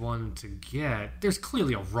which one to get. There's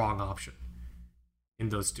clearly a wrong option in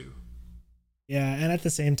those two. Yeah, and at the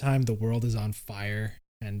same time, the world is on fire,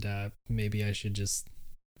 and maybe I should just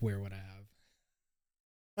wear what I have.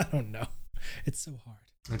 I don't know. It's so hard.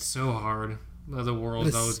 It's so hard. The world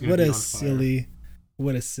is always going to be on fire.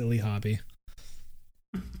 What a silly hobby.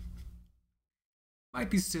 Might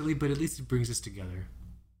be silly, but at least it brings us together.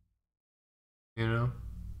 You know?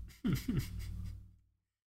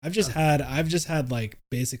 I've just had like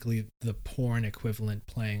basically the porn equivalent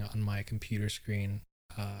playing on my computer screen.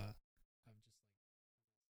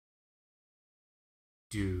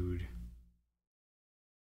 Dude,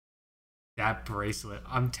 that bracelet,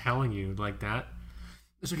 I'm telling you, like that.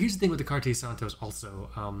 So here's the thing with the Cartier Santos also.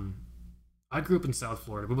 I grew up in South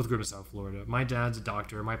Florida. We both grew up in South Florida. My dad's a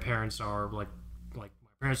doctor. My parents are like my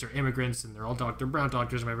parents are immigrants, and they're all brown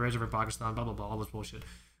doctors. My parents are from Pakistan, blah, blah, blah, all this bullshit.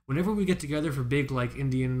 Whenever we get together for big, like,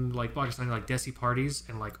 Indian, like, Pakistani, like, Desi parties,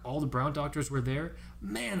 and, like, all the brown doctors were there,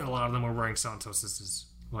 man, a lot of them were wearing Santoses.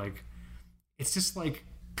 Like, it's just, like,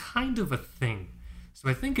 kind of a thing. So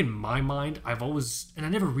I think in my mind, I've always, and I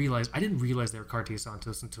didn't realize they were Cartier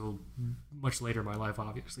Santos until much later in my life,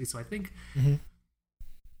 obviously. So I think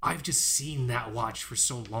I've just seen that watch for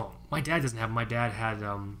so long. My dad doesn't have, my dad had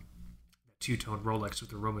a two-tone Rolex with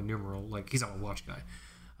the Roman numeral. Like, he's not a watch guy.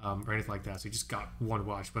 Or anything like that. So he just got one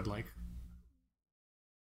watch, but like,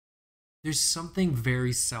 there's something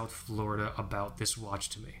very South Florida about this watch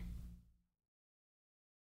to me.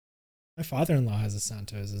 My father-in-law has a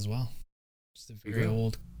Santos as well. Just a very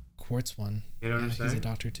old quartz one. You know what I'm saying? He's a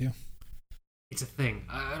doctor too. It's a thing.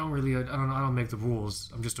 I don't make the rules.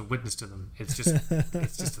 I'm just a witness to them. It's just a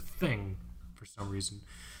thing for some reason.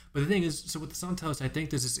 But the thing is, so with the Santos, I think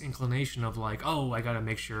there's this inclination of like, oh, I gotta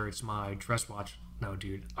make sure it's my dress watch. No,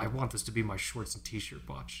 dude, I want this to be my shorts and t-shirt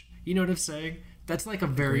watch. You know what I'm saying? That's like a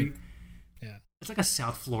very... Yeah. It's like a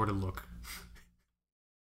South Florida look.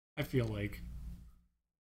 I feel like...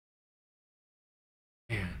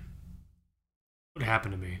 Man. What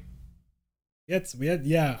happened to me?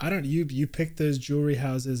 You picked those jewelry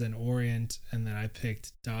houses and Orient, and then I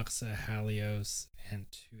picked Doxa, Halios, and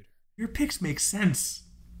Tudor. Your picks make sense.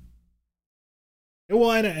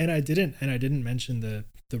 Well, and I didn't mention the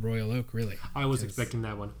Royal Oak, really. I was expecting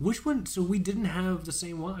that one. Which one? So we didn't have the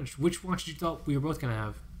same watch. Which watch did you thought we were both going to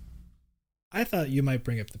have? I thought you might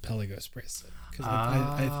bring up the Pelagos bracelet because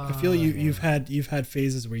I feel you've had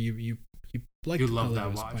phases where you like the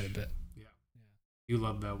Pelagos quite a bit. Yeah, you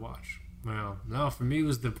love that watch. Well, no, for me it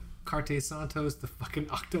was the Cartier Santos, the fucking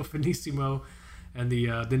Octo Finissimo, and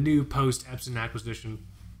the new post Epson acquisition.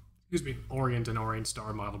 Orient and Orient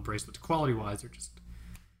Star model bracelets. Quality wise, they're just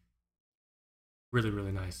really,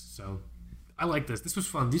 really nice. So I like this. This was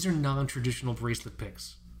fun. These are non-traditional bracelet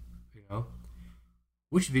picks. You know?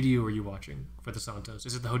 Which video are you watching for the Santos?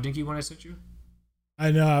 Is it the Hodinkee one I sent you? I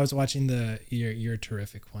know. I was watching the You're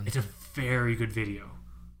Terrific one. It's a very good video.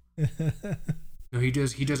 No, he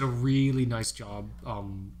does a really nice job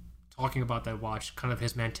talking about that watch, kind of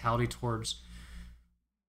his mentality towards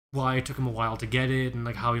why it took him a while to get it and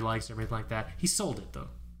like how he likes it, everything like that. He sold it though.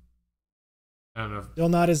 I don't know.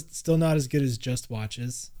 Still not as good as Just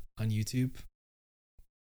Watches on YouTube.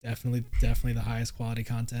 Definitely the highest quality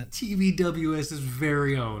content. TVWS's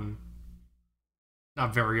very own.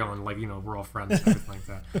 Not very own, like, you know, we're all friends and everything like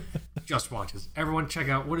that. Just Watches. Everyone check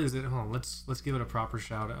out, what is it? Hold on, let's give it a proper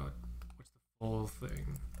shout out. What's the full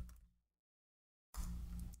thing?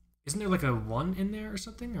 Isn't there like a 1 in there or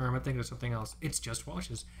something? Or am I thinking of something else? It's Just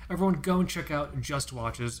Watches. Everyone go and check out Just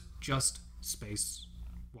Watches. Just space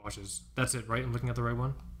watches. That's it, right? I'm looking at the right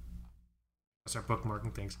one. Start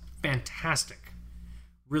bookmarking things. Fantastic.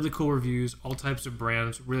 Really cool reviews, all types of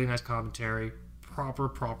brands, really nice commentary,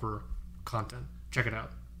 proper content. Check it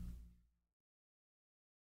out.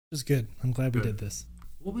 It was good. I'm glad we did this.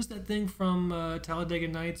 What was that thing from Talladega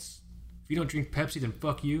Nights? If you don't drink Pepsi, then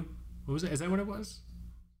fuck you. What was it? Is that what it was?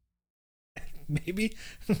 Maybe.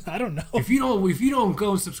 I don't know. If you don't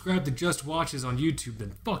go and subscribe to Just Watches on YouTube,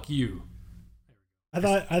 then fuck you. I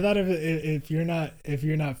thought if you're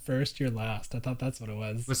not first, you're last. I thought that's what it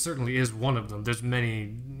was. But certainly is one of them. There's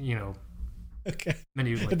many, Okay.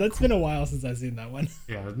 Many. Like, that's been a while since I've seen that one.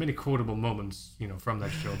 Yeah, there's many quotable moments, from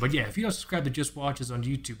that show. But yeah, if you don't subscribe to Just Watches on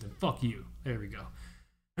YouTube, then fuck you. There we go.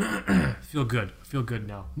 Feel good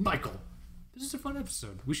now, Michael. This is a fun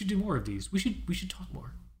episode. We should do more of these. We should talk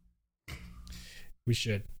more. We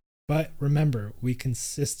should. But remember, we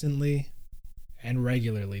consistently and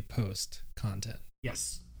regularly post content.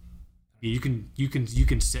 Yes. Yeah, you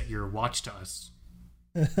can set your watch to us.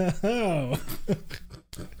 Oh.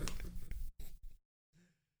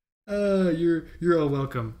 You're all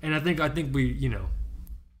welcome. And I think we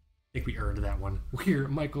earned that one. Here,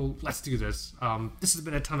 Michael, let's do this. This has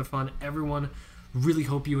been a ton of fun. Everyone, really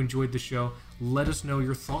hope you enjoyed the show. Let us know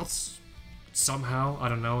your thoughts somehow. I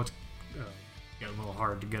don't know. It's getting a little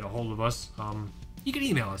hard to get a hold of us. You can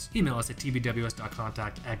email us. Email us at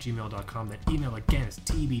tbws.contact@gmail.com. That email again is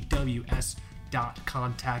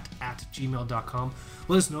tbws.contact@gmail.com.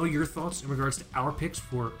 Let us know your thoughts in regards to our picks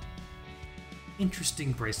for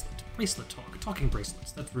interesting bracelet talk, talking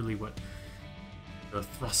bracelets. That's really what the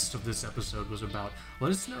thrust of this episode was about.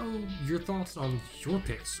 Let us know your thoughts on your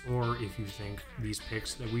picks, or if you think these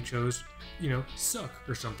picks that we chose, suck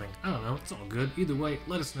or something. I don't know. It's all good. Either way,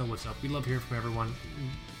 let us know what's up. We love hearing from everyone.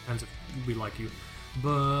 Depends if we like you.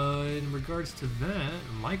 But in regards to that,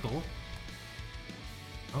 Michael,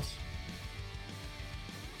 else?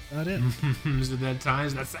 Not it. Is it that time?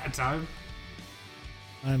 Is that sad time?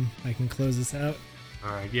 I can close this out.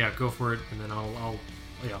 All right, yeah, go for it, and then I'll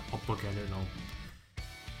bookend it, and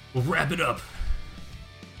we'll wrap it up.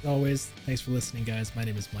 As always, thanks for listening, guys. My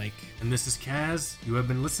name is Mike, and this is Kaz. You have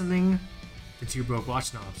been listening to Two Broke Watch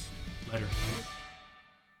Snobs. Later.